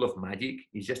 It's so full of magic.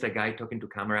 It's just a guy talking to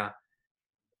camera,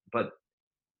 but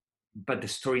the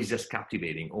story is just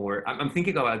captivating. Or I'm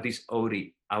thinking about this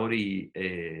Audi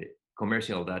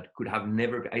commercial that could have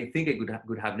never, I think it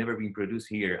could have never been produced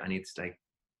here, and it's like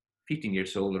 15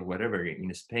 years old or whatever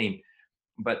in Spain,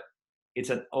 but it's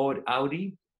an old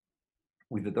Audi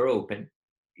with the door open,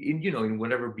 in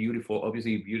whatever beautiful,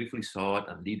 obviously beautifully shot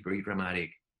and lit, very dramatic,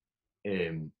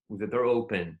 with the door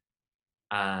open,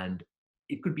 and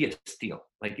it could be a steal.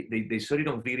 Like they shot it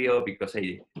on video because,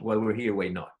 hey, while we're here, why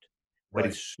not? But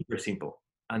it's super simple.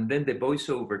 And then the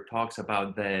voiceover talks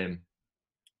about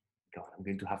God, I'm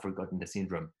going to have forgotten the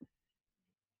syndrome.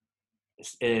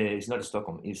 It's not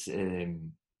Stockholm. It's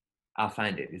I'll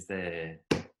find it. It's the.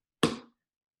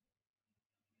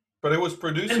 But it was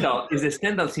produced. Stendhal is the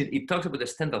Stendhal syndrome. It talks about the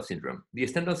Stendhal syndrome. The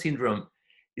Stendhal syndrome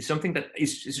is something that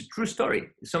is a true story.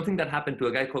 It's something that happened to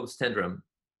a guy called Stendhal.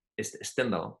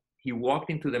 He walked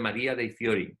into the Maria dei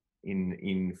Fiori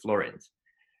in Florence,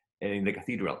 in the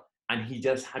cathedral, and he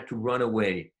just had to run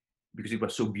away because it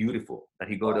was so beautiful that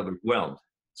he got overwhelmed.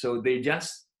 So they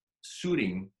just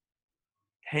shooting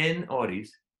 10 Audi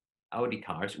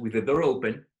cars with the door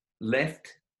open, left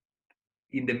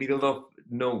in the middle of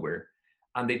nowhere.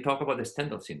 And they talk about the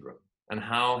Stendhal syndrome and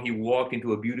how he walked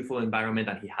into a beautiful environment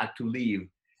and he had to leave.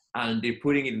 And they're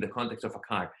putting it in the context of a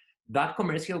car. That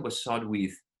commercial was shot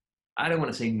with, I don't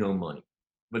want to say no money,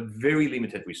 but very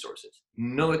limited resources.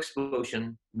 No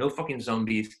explosion, no fucking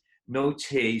zombies, no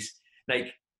chase.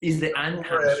 Like, it's the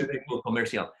anti-Super Bowl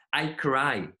commercial. I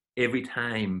cry every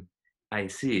time I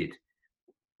see it.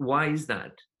 Why is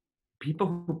that?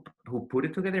 People who put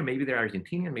it together, maybe they're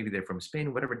Argentinian, maybe they're from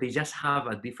Spain, whatever, they just have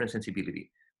a different sensibility.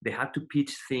 They have to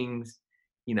pitch things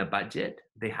in a budget.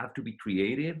 They have to be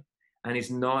creative. And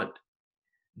it's not,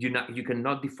 you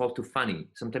cannot default to funny.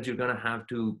 Sometimes you're going to have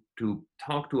to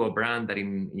talk to a brand that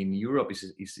in Europe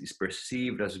is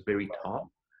perceived as very top.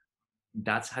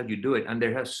 That's how you do it. And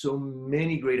there are so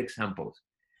many great examples.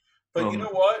 But you know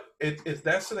what?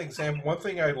 That's an example. One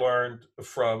thing I learned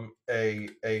from a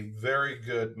very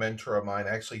good mentor of mine,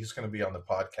 actually, he's going to be on the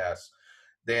podcast,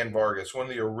 Dan Vargas, one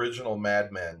of the original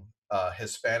Mad Men,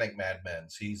 Hispanic Mad Men.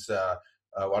 He's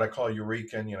what I call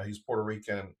Eurekan. He's Puerto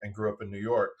Rican and grew up in New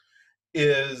York.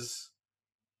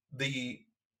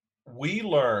 We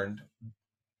learned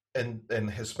in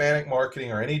Hispanic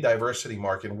marketing or any diversity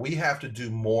marketing, we have to do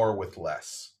more with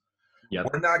less. Yep.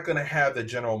 We're not going to have the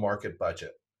general market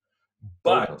budget.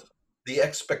 But the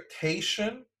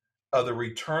expectation of the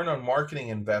return on marketing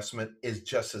investment is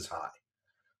just as high.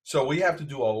 So we have to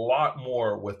do a lot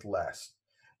more with less.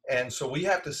 And so we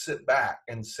have to sit back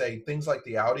and say things like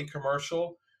the Audi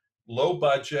commercial, low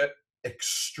budget,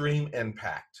 extreme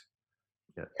impact.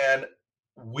 Yeah. And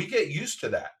we get used to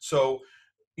that. So,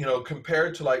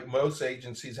 compared to like most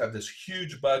agencies have this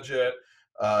huge budget,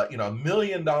 $1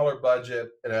 million budget,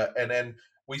 and then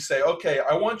we say, okay,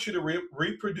 I want you to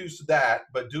reproduce that,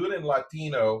 but do it in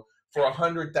Latino for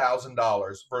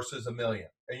 $100,000 versus $1 million.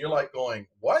 And you're like going,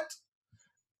 what?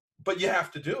 But you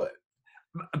have to do it.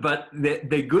 But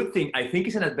the good thing, I think,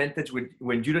 is an advantage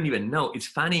when you don't even know. It's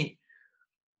funny.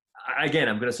 Again,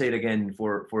 I'm going to say it again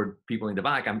for people in the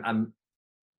back. I'm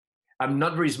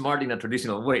not very smart in a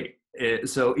traditional way.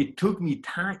 So it took me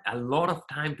a lot of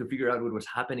time to figure out what was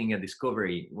happening at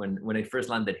Discovery when I first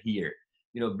landed here.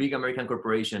 Big American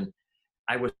corporation.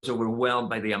 I was overwhelmed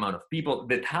by the amount of people,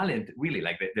 the talent, really,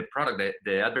 like the product,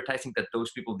 the advertising that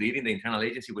those people did in the internal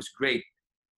agency was great.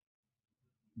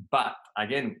 But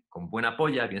again, con buena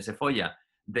polla, bien se folla.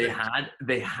 They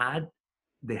had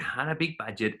a big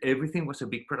budget. Everything was a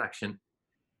big production.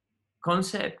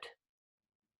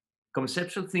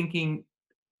 Conceptual thinking,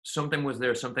 sometimes was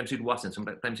there, sometimes it wasn't.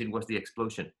 Sometimes it was the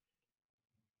explosion.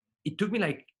 It took me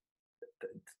like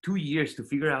 2 years to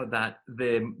figure out that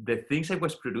the things I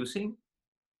was producing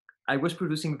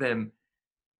them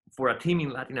for a team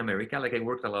in Latin America. Like I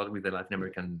worked a lot with the Latin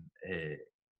American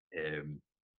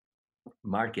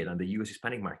market and the US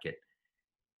Hispanic market.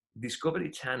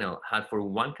 Discovery Channel had for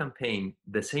one campaign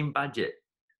the same budget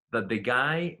that the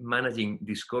guy managing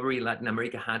Discovery Latin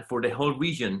America had for the whole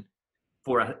region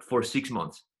for 6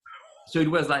 months. So it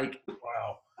was like,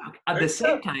 wow. at the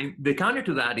same time, the counter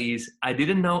to that is I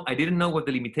didn't know what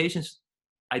the limitations.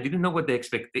 I didn't know what the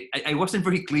I wasn't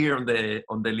very clear on the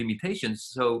limitations.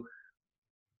 So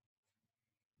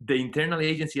the internal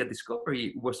agency at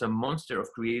Discovery was a monster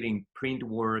of creating print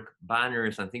work,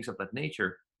 banners, and things of that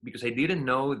nature, because I didn't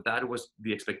know that was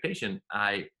the expectation.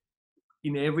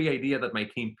 In every idea that my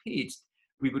team pitched,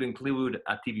 we would include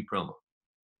a TV promo.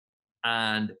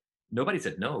 And nobody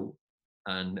said no.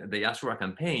 And they asked for a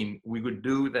campaign. We would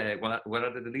do what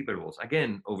are the deliverables?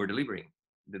 Again, over delivering.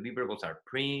 Deliverables are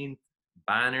print,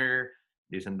 banner,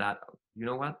 this and that. You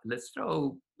know what? Let's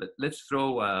throw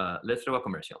a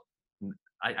commercial.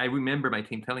 I remember my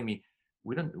team telling me,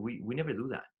 we never do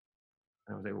that.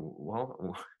 And I was like,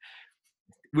 well,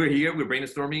 we're here, we're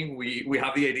brainstorming, we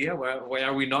have the idea. Why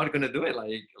are we not going to do it?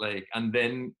 And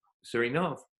then, sure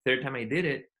enough, third time I did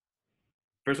it.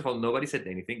 First of all, nobody said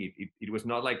anything. It was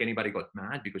not like anybody got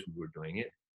mad because we were doing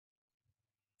it.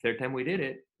 Third time we did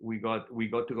it, we got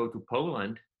to go to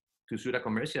Poland to shoot a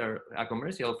commercial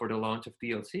for the launch of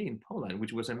TLC in Poland,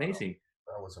 which was amazing.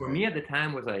 That was For amazing. me at the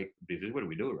time was like, this is what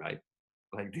we do, right?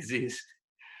 Like this is,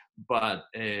 but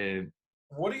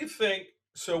what do you think?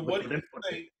 So what do you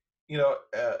think? You know,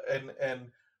 and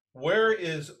where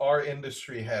is our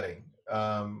industry heading?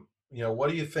 You know, what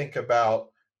do you think about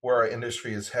where our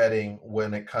industry is heading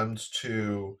when it comes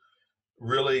to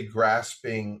really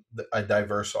grasping a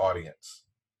diverse audience?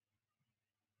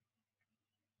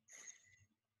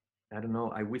 I don't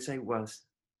know. I wish I was.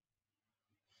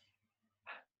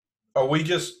 Are we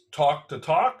just talk to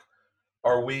talk?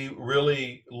 Are we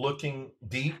really looking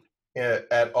deep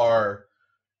at our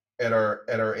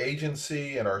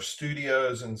agency and our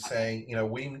studios and saying, you know,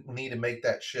 we need to make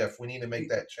that shift, we need to make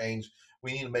that change,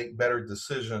 we need to make better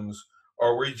decisions?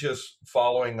 Or are we just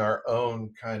following our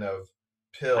own kind of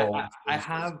pill? I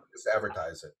have just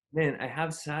advertise it. Man, I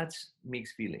have such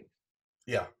mixed feelings.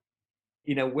 Yeah.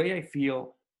 In a way, I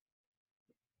feel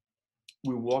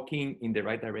we're walking in the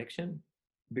right direction,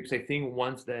 because I think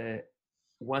once the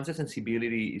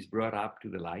sensibility is brought up to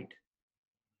the light,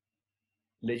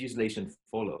 legislation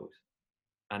follows,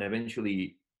 and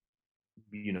eventually,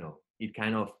 you know, it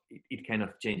kind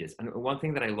of changes. And one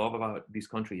thing that I love about this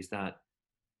country is that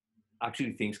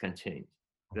actually things can change.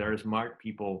 There are smart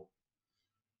people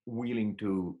willing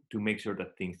to make sure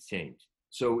that things change.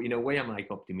 So in a way, I'm like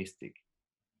optimistic.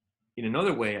 In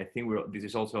another way, I think this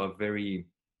is also a very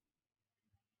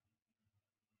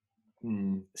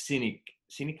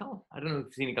cynical. I don't know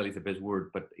if cynical is the best word,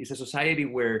 but it's a society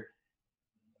where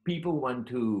people want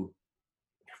to.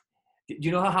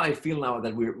 You know how I feel now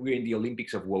that we're in the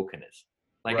Olympics of wokeness.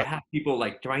 Like right. I have people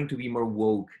like trying to be more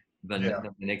woke than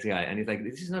the next guy, and it's like,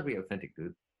 this is not really authentic,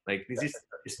 dude. Like this is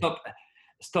stop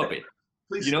it.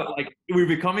 Please you know, stop. Like we're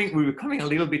becoming a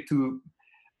little bit too.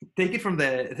 Take it from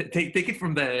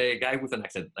the guy with an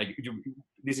accent. Like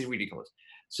this is ridiculous.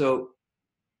 So.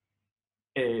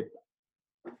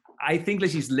 I think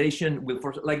legislation will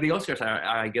force, like the Oscars are,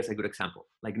 I guess, a good example.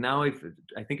 Like now, I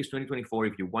think it's 2024,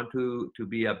 if you want to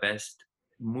be a best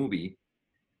movie,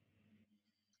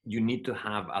 you need to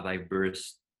have a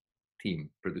diverse team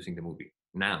producing the movie.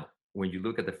 Now, when you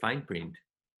look at the fine print,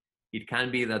 it can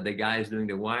be that the guys doing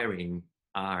the wiring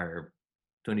are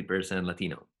 20%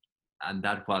 Latino, and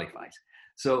that qualifies.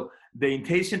 So the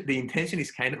intention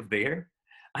is kind of there,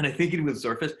 and I think it will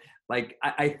surface. Like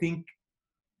I think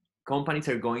companies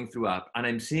are going through and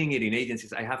I'm seeing it in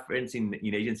agencies. I have friends in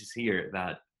agencies here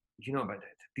that, you know, but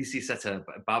this is such a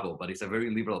bubble, but it's a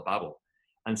very liberal bubble.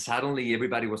 And suddenly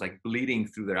everybody was like bleeding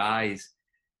through their eyes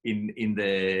in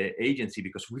the agency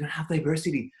because we don't have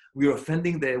diversity. We're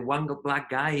offending the one black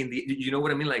guy you know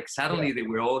what I mean? Like suddenly they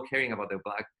were all caring about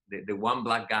the one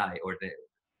black guy or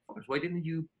why didn't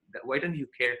you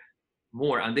care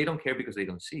more? And they don't care because they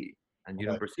don't see and you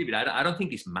don't perceive it. I don't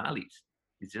think it's malice.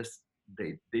 It's just,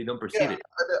 they don't perceive it.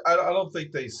 I don't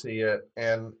think they see it,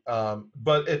 and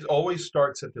but it always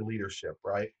starts at the leadership,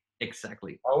 right?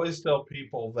 Exactly. I always tell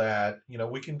people that, you know,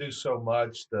 we can do so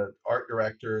much, the art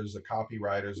directors, the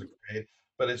copywriters,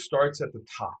 but it starts at the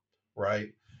top, right?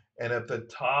 And at the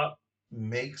top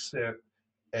makes it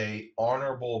a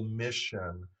honorable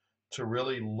mission to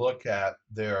really look at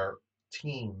their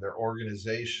team, their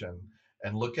organization,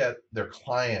 and look at their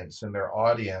clients and their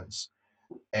audience,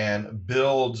 and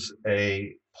builds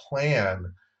a plan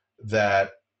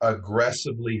that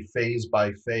aggressively phase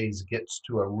by phase gets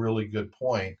to a really good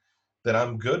point, then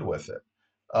I'm good with it.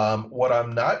 What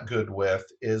I'm not good with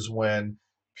is when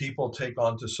people take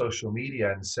onto social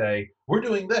media and say, we're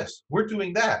doing this, we're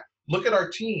doing that, look at our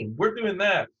team, we're doing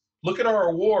that, look at our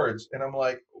awards. And I'm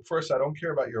like, first, I don't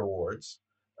care about your awards.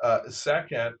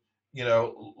 Second,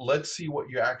 let's see what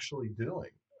you're actually doing.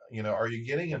 Are you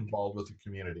getting involved with the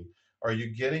community? Are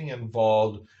you getting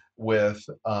involved with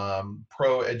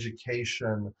pro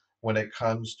education when it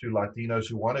comes to Latinos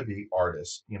who want to be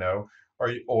artists?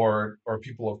 Or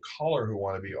people of color who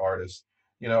want to be artists?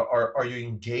 Are you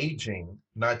engaging,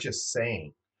 not just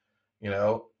saying?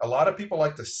 A lot of people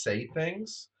like to say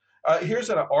things. Here's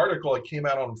an article that came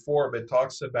out on Forbes. It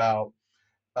talks about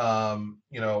a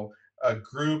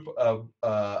group of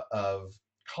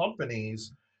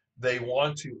companies. They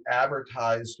want to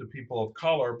advertise to people of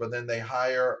color, but then they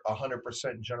hire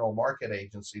 100% general market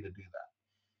agency to do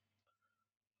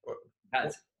that.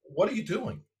 That's What are you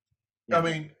doing? I yeah.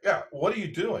 mean, yeah, what are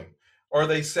you doing? Or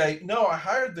they say, no, I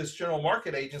hired this general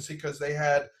market agency because they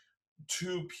had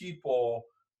two people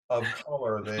of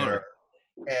color Of there. course.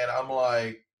 And I'm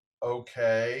like,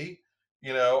 okay,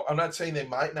 I'm not saying they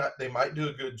might do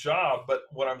a good job, but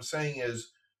what I'm saying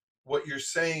is what you're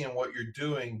saying and what you're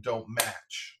doing don't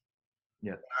match.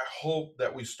 Yeah. I hope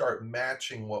that we start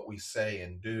matching what we say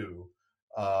and do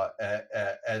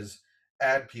as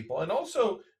ad people. And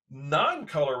also,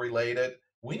 non-color related,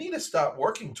 we need to stop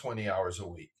working 20 hours a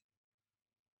week.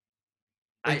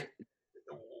 I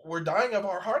We're dying of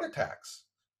our heart attacks.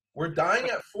 We're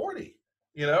dying at 40,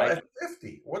 I at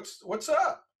 50. What's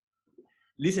up?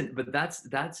 listen, but that's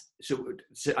so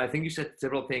I think you said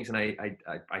several things, and I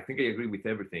think I agree with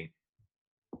everything.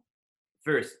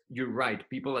 First, you're right.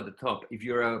 People at the top, if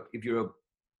you're a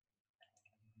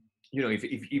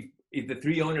if the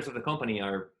three owners of the company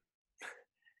are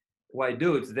white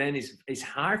dudes, then it's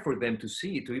hard for them to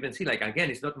even see. Like, again,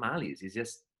 it's not malice. It's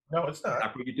just No, it's not.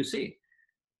 hard for you to see.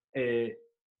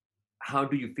 How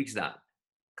do you fix that?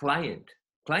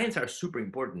 Clients are super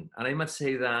important, and I must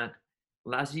say that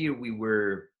last year we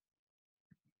weren't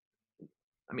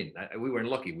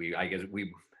lucky. We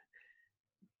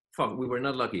were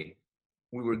not lucky.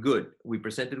 We were good. We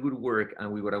presented good work,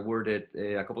 and we were awarded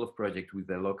a couple of projects with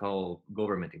the local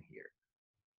government in here.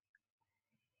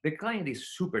 The client is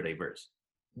super diverse.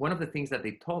 One of the things that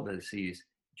they told us is,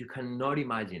 you cannot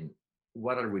imagine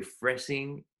what a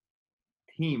refreshing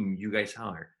team you guys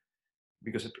are,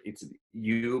 because it's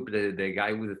you, the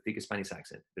guy with the thick Spanish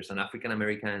accent. There's an African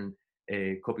American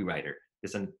copywriter.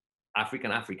 There's an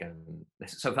African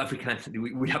South African.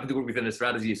 We happen to work with a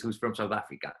strategist who's from South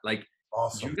Africa. Like,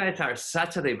 Awesome. you guys are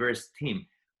such a diverse team.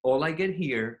 All I get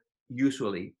here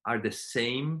usually are the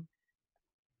same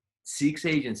 6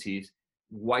 agencies,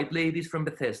 white ladies from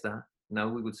Bethesda. Now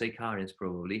we would say Karens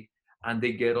probably, and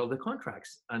they get all the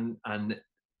contracts. And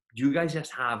you guys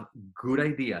just have good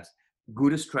ideas,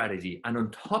 good strategy, and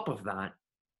on top of that,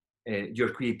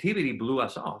 your creativity blew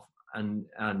us off, and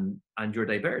you're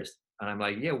diverse. And I'm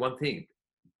like, yeah, one thing,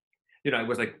 I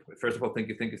was like, first of all, thank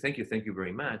you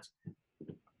very much.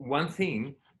 One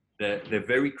thing, the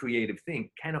very creative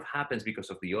thing kind of happens because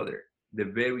of the other, the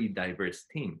very diverse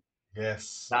team.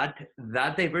 Yes. That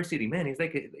diversity, man, it's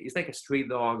like a stray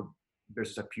dog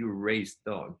versus a pure raised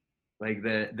dog. Like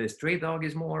the stray dog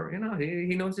is more,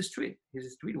 he knows the street.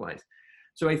 He's streetwise.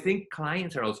 So I think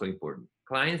clients are also important.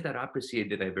 Clients that appreciate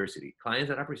the diversity. Clients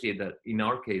that appreciate that, in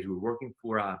our case, you're working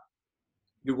for a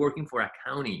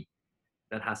county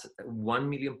that has 1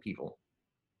 million people,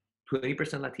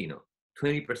 20% Latino,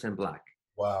 20% Black,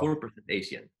 Wow. 4%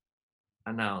 Asian.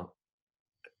 And now,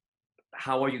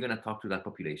 how are you going to talk to that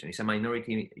population? It's a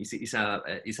minority. It's a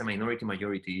minority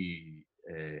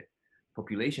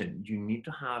population. You need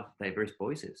to have diverse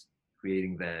voices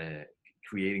creating the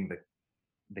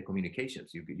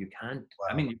communications. You can't. Wow.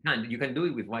 I mean, you can do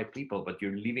it with white people, but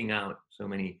you're leaving out so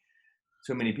many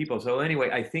people. So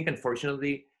anyway, I think,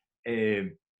 unfortunately,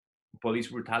 police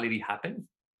brutality happens.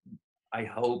 I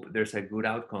hope there's a good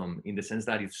outcome, in the sense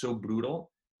that it's so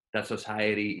brutal that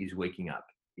society is waking up.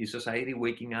 Is society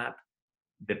waking up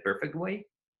the perfect way?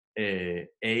 In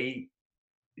any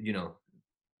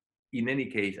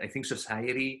case, I think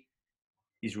society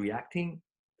is reacting.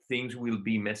 Things will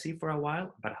be messy for a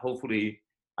while, but hopefully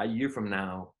a year from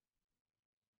now,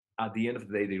 at the end of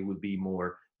the day, there will be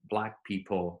more Black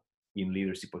people in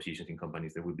leadership positions in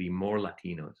companies. There will be more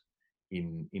Latinos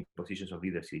in positions of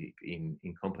leadership in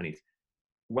companies.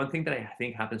 One thing that I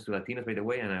think happens to Latinos, by the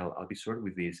way, and I'll be short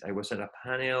with this, I was at a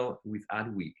panel with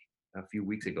Adweek a few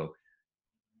weeks ago.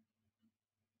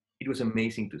 It was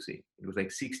amazing to see. It was like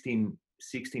 16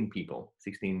 people,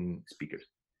 16 speakers.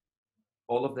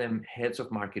 All of them heads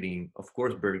of marketing. Of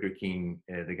course, Burger King,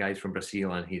 the guy's from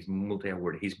Brazil, and he's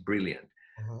multi-award. He's brilliant.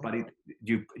 Mm-hmm. But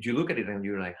you look at it and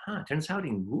you're like, turns out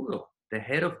in Google, the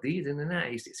head of this and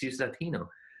that is Latino.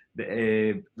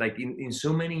 Like in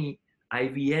so many,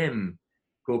 IBM,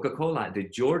 Coca-Cola, the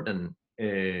Jordan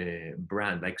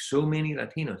brand, like so many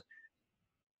Latinos.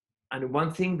 And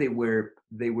one thing they were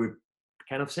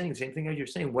kind of saying, same thing as you're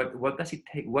saying, what does it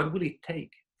take? What will it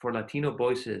take for Latino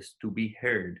voices to be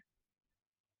heard?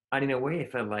 And in a way, I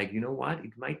felt like, you know what,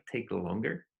 it might take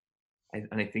longer. And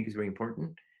I think it's very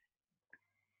important.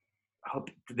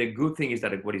 The good thing is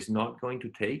that what is not going to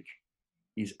take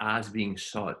is us being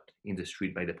shot in the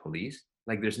street by the police.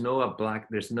 Like there's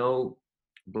no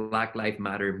Black Lives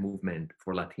Matter movement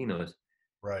for Latinos,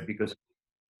 Right. because,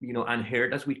 you know,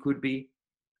 unheard as we could be,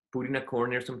 put in a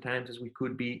corner sometimes as we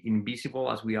could be,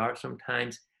 invisible as we are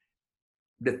sometimes.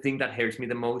 The thing that hurts me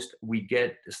the most, we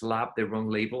get slapped the wrong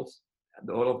labels.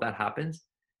 All of that happens,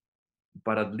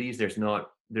 but at least there's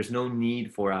no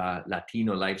need for a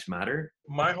Latino Lives Matter.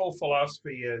 My whole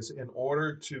philosophy is, in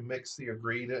order to mix the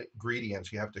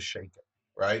ingredients, you have to shake it,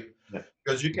 right? Yeah.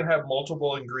 Because you can have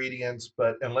multiple ingredients,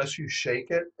 but unless you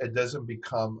shake it, it doesn't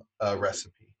become a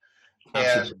recipe. And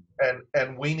Absolutely.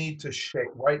 and we need to shake.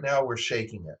 Right now, we're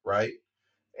shaking it, right?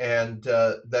 And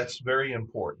that's very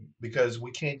important, because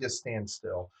we can't just stand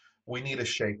still. We need to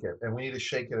shake it, and we need to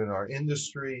shake it in our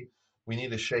industry. We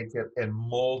need to shake it in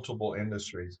multiple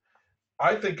industries.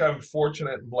 I think I'm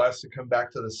fortunate and blessed to come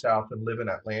back to the South and live in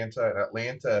Atlanta. And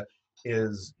Atlanta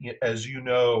is, as you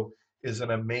know, is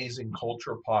an amazing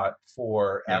culture pot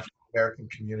for Yeah. African American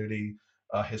community.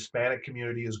 Hispanic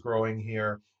community is growing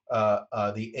here.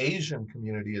 The Asian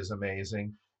community is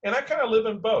amazing. And I kind of live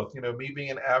in both. You know, me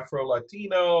being Afro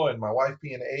Latino and my wife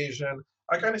being Asian,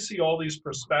 I kind of see all these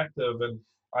perspectives, and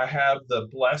I have the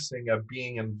blessing of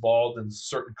being involved in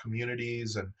certain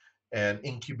communities and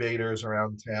incubators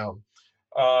around town.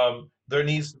 There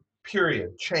needs,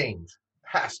 period, change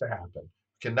has to happen.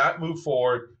 Cannot move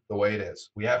forward the way it is.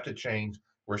 We have to change.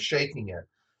 We're shaking it.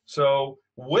 So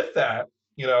with that,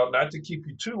 you know, not to keep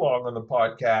you too long on the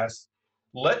podcast,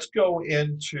 let's go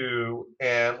into,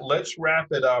 and let's wrap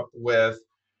it up with,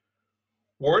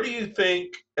 where do you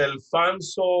think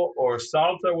Alfonso or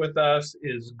Salta with Us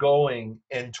is going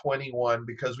in 21?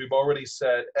 Because we've already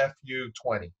said FU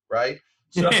 20, right?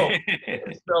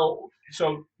 So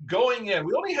so going in,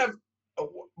 we only have,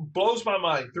 blows my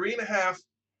mind, 3.5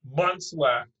 months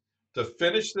left to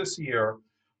finish this year.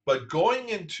 But going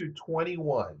into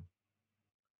 21,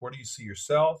 where do you see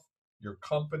yourself, your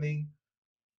company,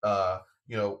 uh,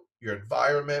 you know, your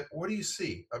environment? What do you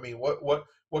see? I mean,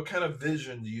 what kind of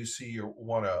vision do you see you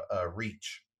want to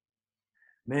reach?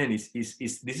 Man, this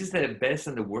is the best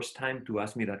and the worst time to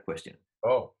ask me that question.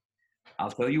 Oh,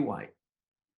 I'll tell you why.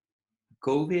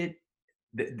 COVID,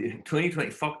 the 2020,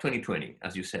 fuck 2020,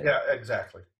 as you said. yeah,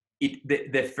 exactly.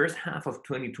 The first half of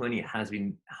 2020 has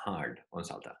been hard on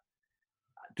Salta,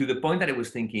 to the point that I was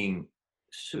thinking,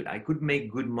 shoot, I could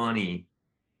make good money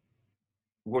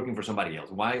working for somebody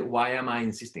else. Why am I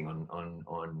insisting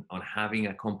on having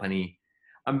a company?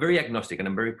 I'm very agnostic and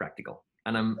I'm very practical,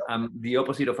 and I'm the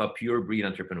opposite of a pure breed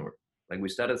entrepreneur. Like, we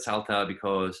started Salta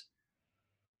because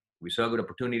we saw a good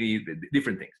opportunity,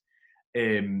 different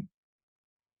things.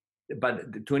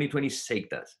 But the 2020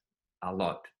 saved us a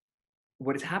lot.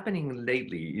 What is happening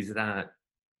lately is that,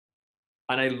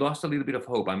 and I lost a little bit of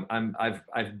hope.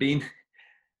 I've been,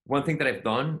 one thing that I've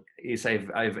done is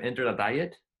I've entered a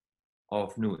diet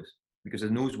of news, because the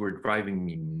news were driving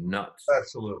me nuts.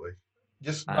 Absolutely.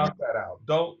 Just And knock that out.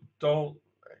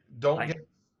 Don't I, get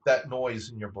that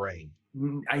noise in your brain.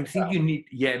 I think you need,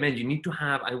 yeah, man, you need to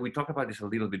have, and we talked about this a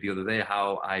little bit the other day,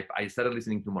 how I started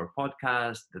listening to more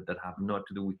podcasts that have not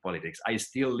to do with politics. I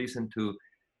still listen to,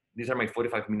 these are my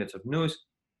 45 minutes of news.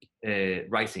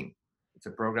 Rising, it's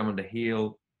a program on the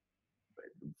Hill.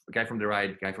 Guy from the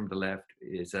right, guy from the left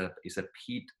is a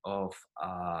pit of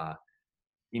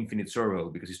infinite sorrow,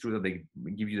 because it's true that they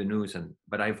give you the news,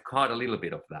 but I've caught a little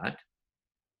bit of that,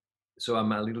 so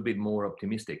I'm a little bit more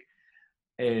optimistic.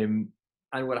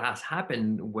 And what has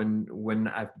happened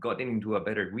when I've gotten into a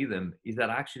better rhythm is that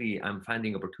actually I'm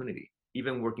finding opportunity,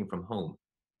 even working from home.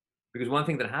 Because one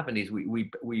thing that happened is we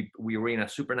were in a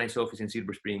super nice office in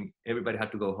Silver Spring. Everybody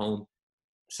had to go home.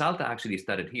 Salta actually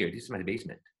started here. This is my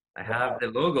basement. I have the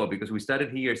logo because we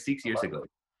started here 6 years ago.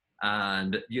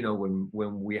 And you know,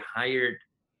 when we hired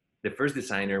the first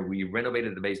designer, we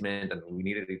renovated the basement and we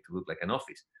needed it to look like an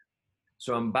office.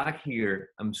 So I'm back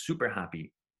here. I'm super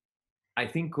happy. I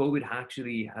think COVID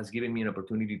actually has given me an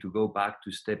opportunity to go back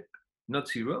to step, not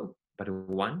zero, but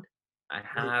one. I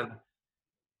have,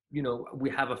 you know, we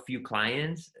have a few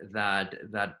clients that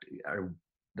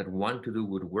want to do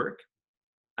good work.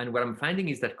 And what I'm finding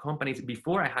is that companies,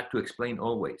 before I had to explain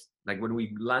always, like when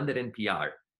we landed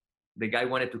NPR, the guy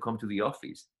wanted to come to the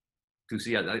office to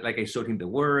see, like I showed him the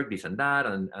work, this and that,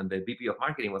 and the VP of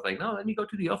marketing was like, no, let me go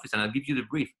to the office and I'll give you the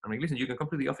brief. I'm like, listen, you can come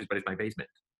to the office, but it's my basement.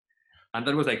 And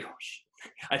that was like, oh,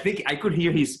 I think I could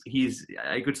hear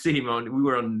I could see him we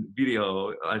were on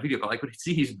video call. I could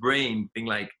see his brain think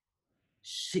like,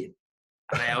 shit.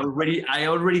 And I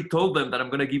already told them that I'm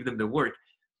going to give them the work.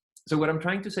 So what I'm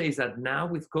trying to say is that now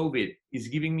with COVID is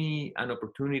giving me an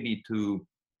opportunity to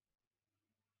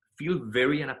feel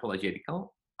very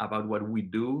unapologetical about what we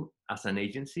do as an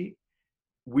agency.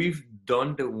 We've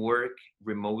done the work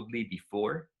remotely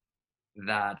before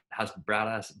that has brought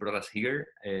us here.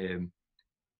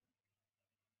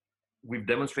 We've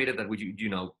demonstrated that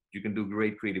you can do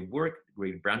great creative work,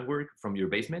 great brand work from your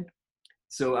basement.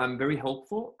 So I'm very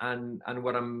hopeful, and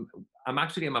what I'm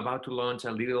about to launch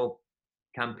a little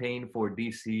campaign for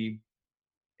DC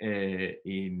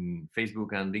in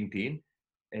Facebook and LinkedIn,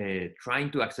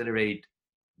 trying to accelerate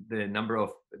the number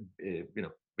of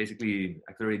basically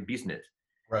accelerate business.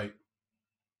 Right.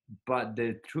 But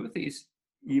the truth is,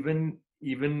 even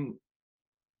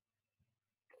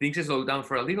things slowed down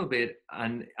for a little bit,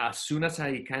 and as soon as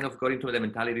I kind of got into the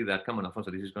mentality that, come on,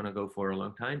 Alfonso, this is going to go for a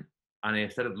long time, and I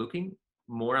started looking,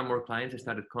 more and more clients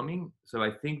started coming. So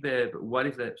I think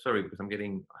sorry, because I'm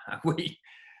getting away.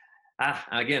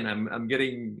 Again, I'm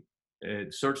getting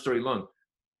short story long.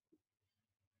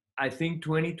 I think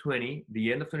 2020,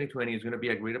 the end of 2020, is going to be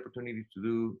a great opportunity to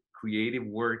do creative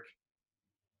work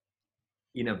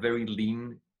in a very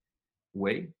lean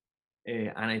way.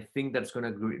 And I think that's going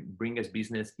to bring us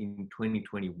business in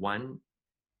 2021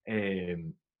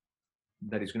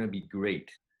 that is going to be great.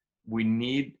 We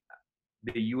need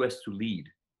the US to lead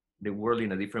the world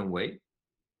in a different way.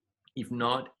 If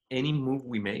not, any move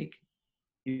we make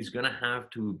is going to have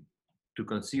to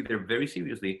consider very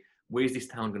seriously, where is this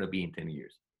town going to be in 10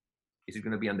 years? Is it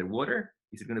going to be underwater?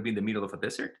 Is it going to be in the middle of a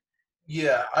desert?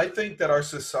 Yeah, I think that our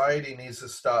society needs to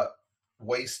stop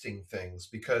wasting things,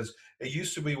 because it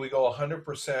used to be we go 100%,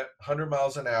 100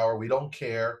 miles an hour. We don't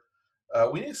care.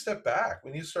 We need to step back.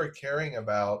 We need to start caring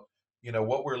about,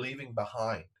 what we're leaving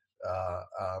behind.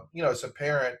 As a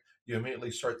parent, you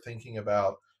immediately start thinking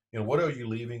about, what are you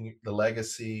leaving, the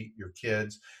legacy, your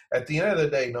kids. At the end of the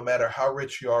day, no matter how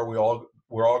rich you are, we're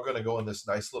all going to go in this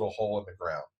nice little hole in the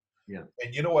ground. Yeah.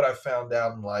 And you know what I found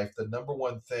out in life? The number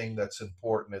one thing that's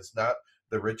important is not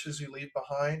the riches you leave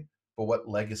behind, but what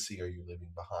legacy are you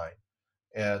leaving behind?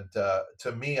 And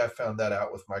to me, I found that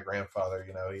out with my grandfather.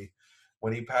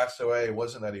 When he passed away, it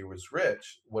wasn't that he was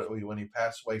rich. When he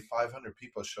passed away, 500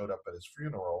 people showed up at his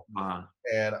funeral.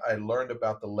 And I learned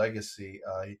about the legacy.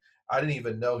 I didn't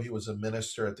even know he was a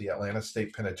minister at the Atlanta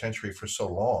State Penitentiary for so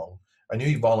long. I knew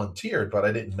he volunteered, but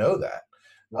I didn't know that.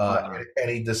 And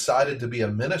he decided to be a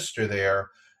minister there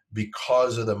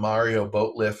because of the Mario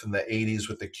boat lift in the 80s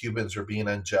with the Cubans were being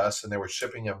unjust, and they were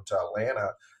shipping him to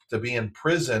Atlanta to be in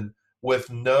prison with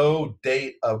no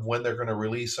date of when they're going to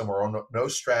release him, or no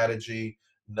strategy,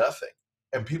 nothing.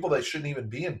 And people that shouldn't even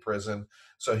be in prison.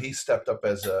 So he stepped up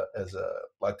as a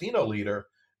Latino leader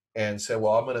and said,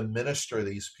 well, I'm going to minister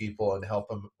these people and help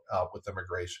them out with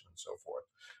immigration and so forth.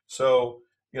 So,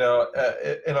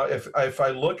 if I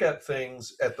look at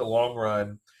things at the long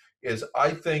run,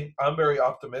 I think I'm very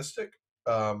optimistic,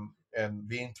 and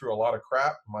being through a lot of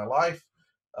crap in my life,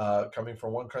 coming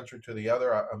from one country to the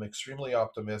other, I'm extremely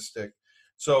optimistic.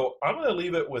 So I'm going to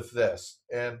leave it with this.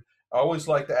 And I always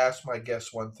like to ask my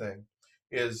guests one thing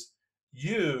is,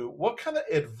 what kind of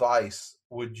advice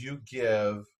would you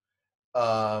give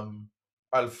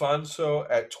Alfonso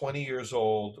at 20 years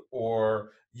old,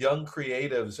 or young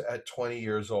creatives at 20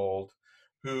 years old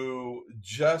who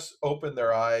just opened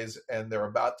their eyes and they're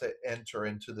about to enter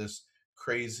into this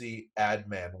crazy ad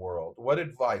man world?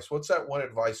 What's that one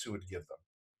advice you would give them?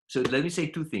 So let me say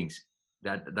two things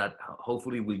that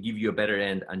hopefully will give you a better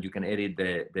end, and you can edit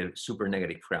the super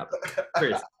negative crap.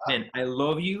 First, man, I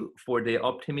love you for the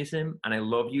optimism, and I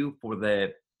love you with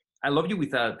a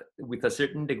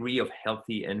certain degree of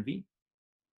healthy envy,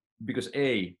 because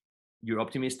A, you're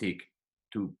optimistic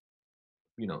to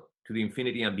the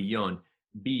infinity and beyond.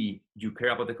 B, you care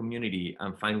about the community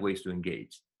and find ways to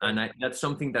engage. And that's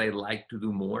something that I like to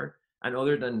do more. And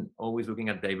other than always looking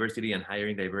at diversity and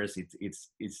hiring diverse,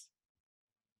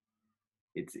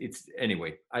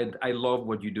 anyway, I love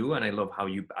what you do, and I love how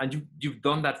you've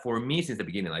done that for me since the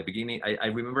beginning. I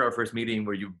remember our first meeting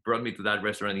where you brought me to that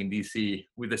restaurant in DC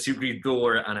with the secret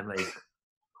door, and I'm like,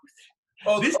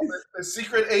 the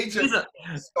secret agent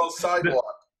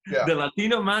sidewalk. Yeah. The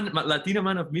Latino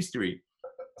man of mystery.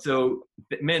 So,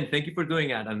 man, thank you for doing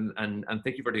that, and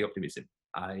thank you for the optimism.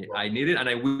 I need it, and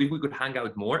I wish we could hang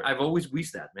out more. I've always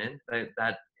wished that, man.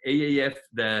 That AAF,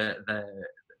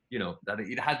 that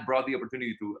it had brought the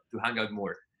opportunity to hang out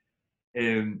more.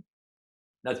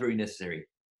 That's very necessary.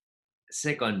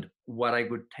 Second, what I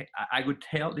would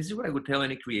tell, this is what I would tell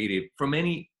any creative from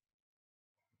any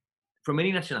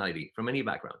nationality, from any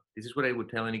background. This is what I would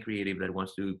tell any creative that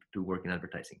wants to work in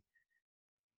advertising.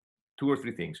 2 or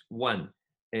 3 things. One,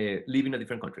 live in a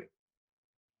different country.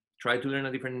 Try to learn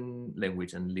a different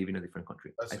language and live in a different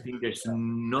country. I think there's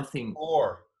nothing,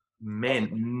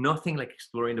 nothing like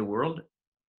exploring the world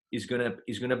is gonna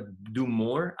do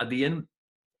more. At the end,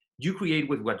 you create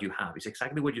with what you have. It's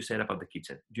exactly what you said about the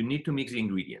kitchen. You need to mix the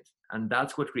ingredients, and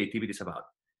that's what creativity is about.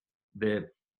 The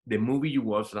movie you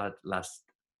watched last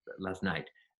night,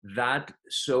 that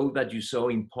show that you saw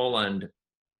in Poland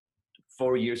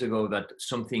 4 years ago, that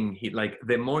something hit. Like,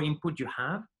 the more input you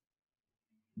have,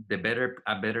 the better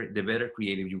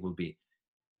creative you will be.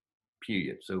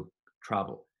 Period. So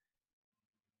travel.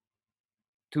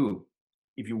 2,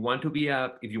 if you want to be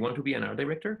an art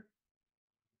director,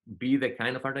 be the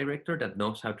kind of art director that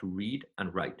knows how to read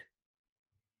and write.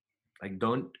 Like,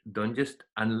 don't just,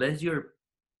 unless you're,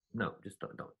 no, just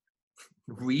don't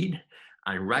read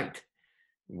and write.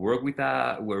 Work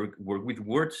with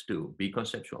words too. Be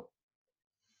conceptual.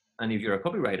 And if you're a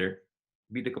copywriter,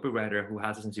 be the copywriter who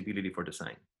has a sensibility for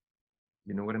design.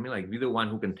 You know what I mean? Like, be the one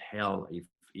who can tell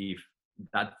if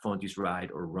that font is right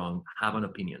or wrong. Have an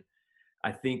opinion.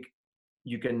 I think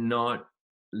you cannot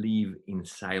live in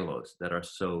silos that are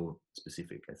so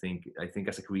specific. I think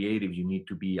as a creative, you need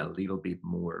to be a little bit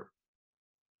more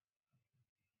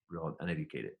broad and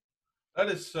educated. That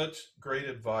is such great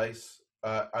advice.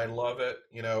 I love it.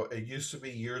 It used to be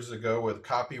years ago where the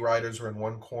copywriters were in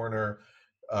one corner,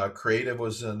 creative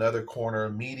was in another corner,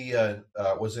 media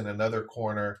was in another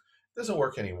corner. It doesn't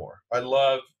work anymore. I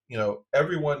love,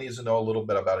 everyone needs to know a little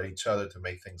bit about each other to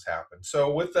make things happen.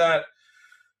 So with that,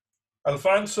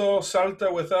 Alfonso,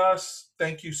 Salta with us.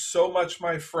 Thank you so much,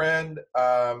 my friend.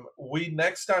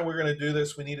 Next time we're going to do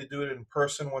this, we need to do it in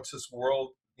person once this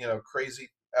world, crazy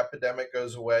epidemic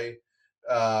goes away.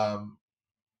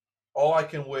 All I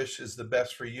can wish is the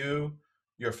best for you,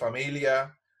 your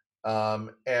familia,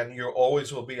 and you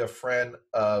always will be a friend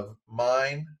of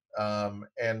mine.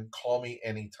 And call me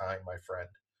anytime, my friend.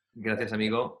 Gracias,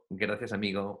 amigo. Gracias,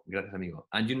 amigo. Gracias, amigo.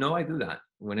 And I do that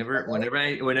whenever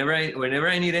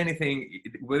I need anything,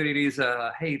 whether it is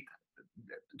hey,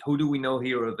 who do we know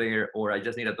here or there, or I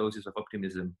just need a dose of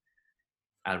optimism,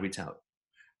 I'll reach out.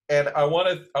 And I want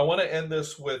to end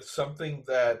this with something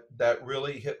that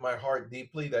really hit my heart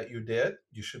deeply that you did.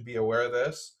 You should be aware of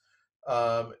this.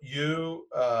 You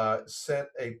sent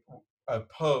a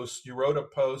post. You wrote a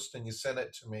post and you sent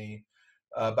it to me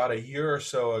about a year or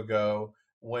so ago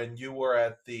when you were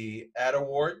at the Ad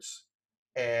Awards,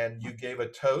 and you gave a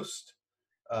toast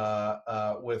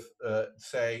with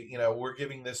say, we're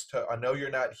giving this to. I know you're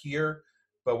not here,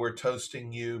 but we're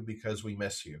toasting you because we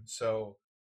miss you. So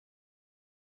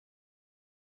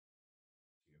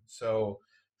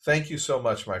thank you so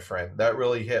much, my friend. That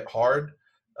really hit hard,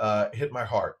 hit my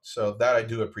heart. So that I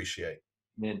do appreciate.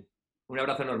 Bien. Un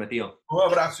abrazo enorme, tío.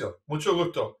 Un abrazo. Mucho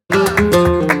gusto.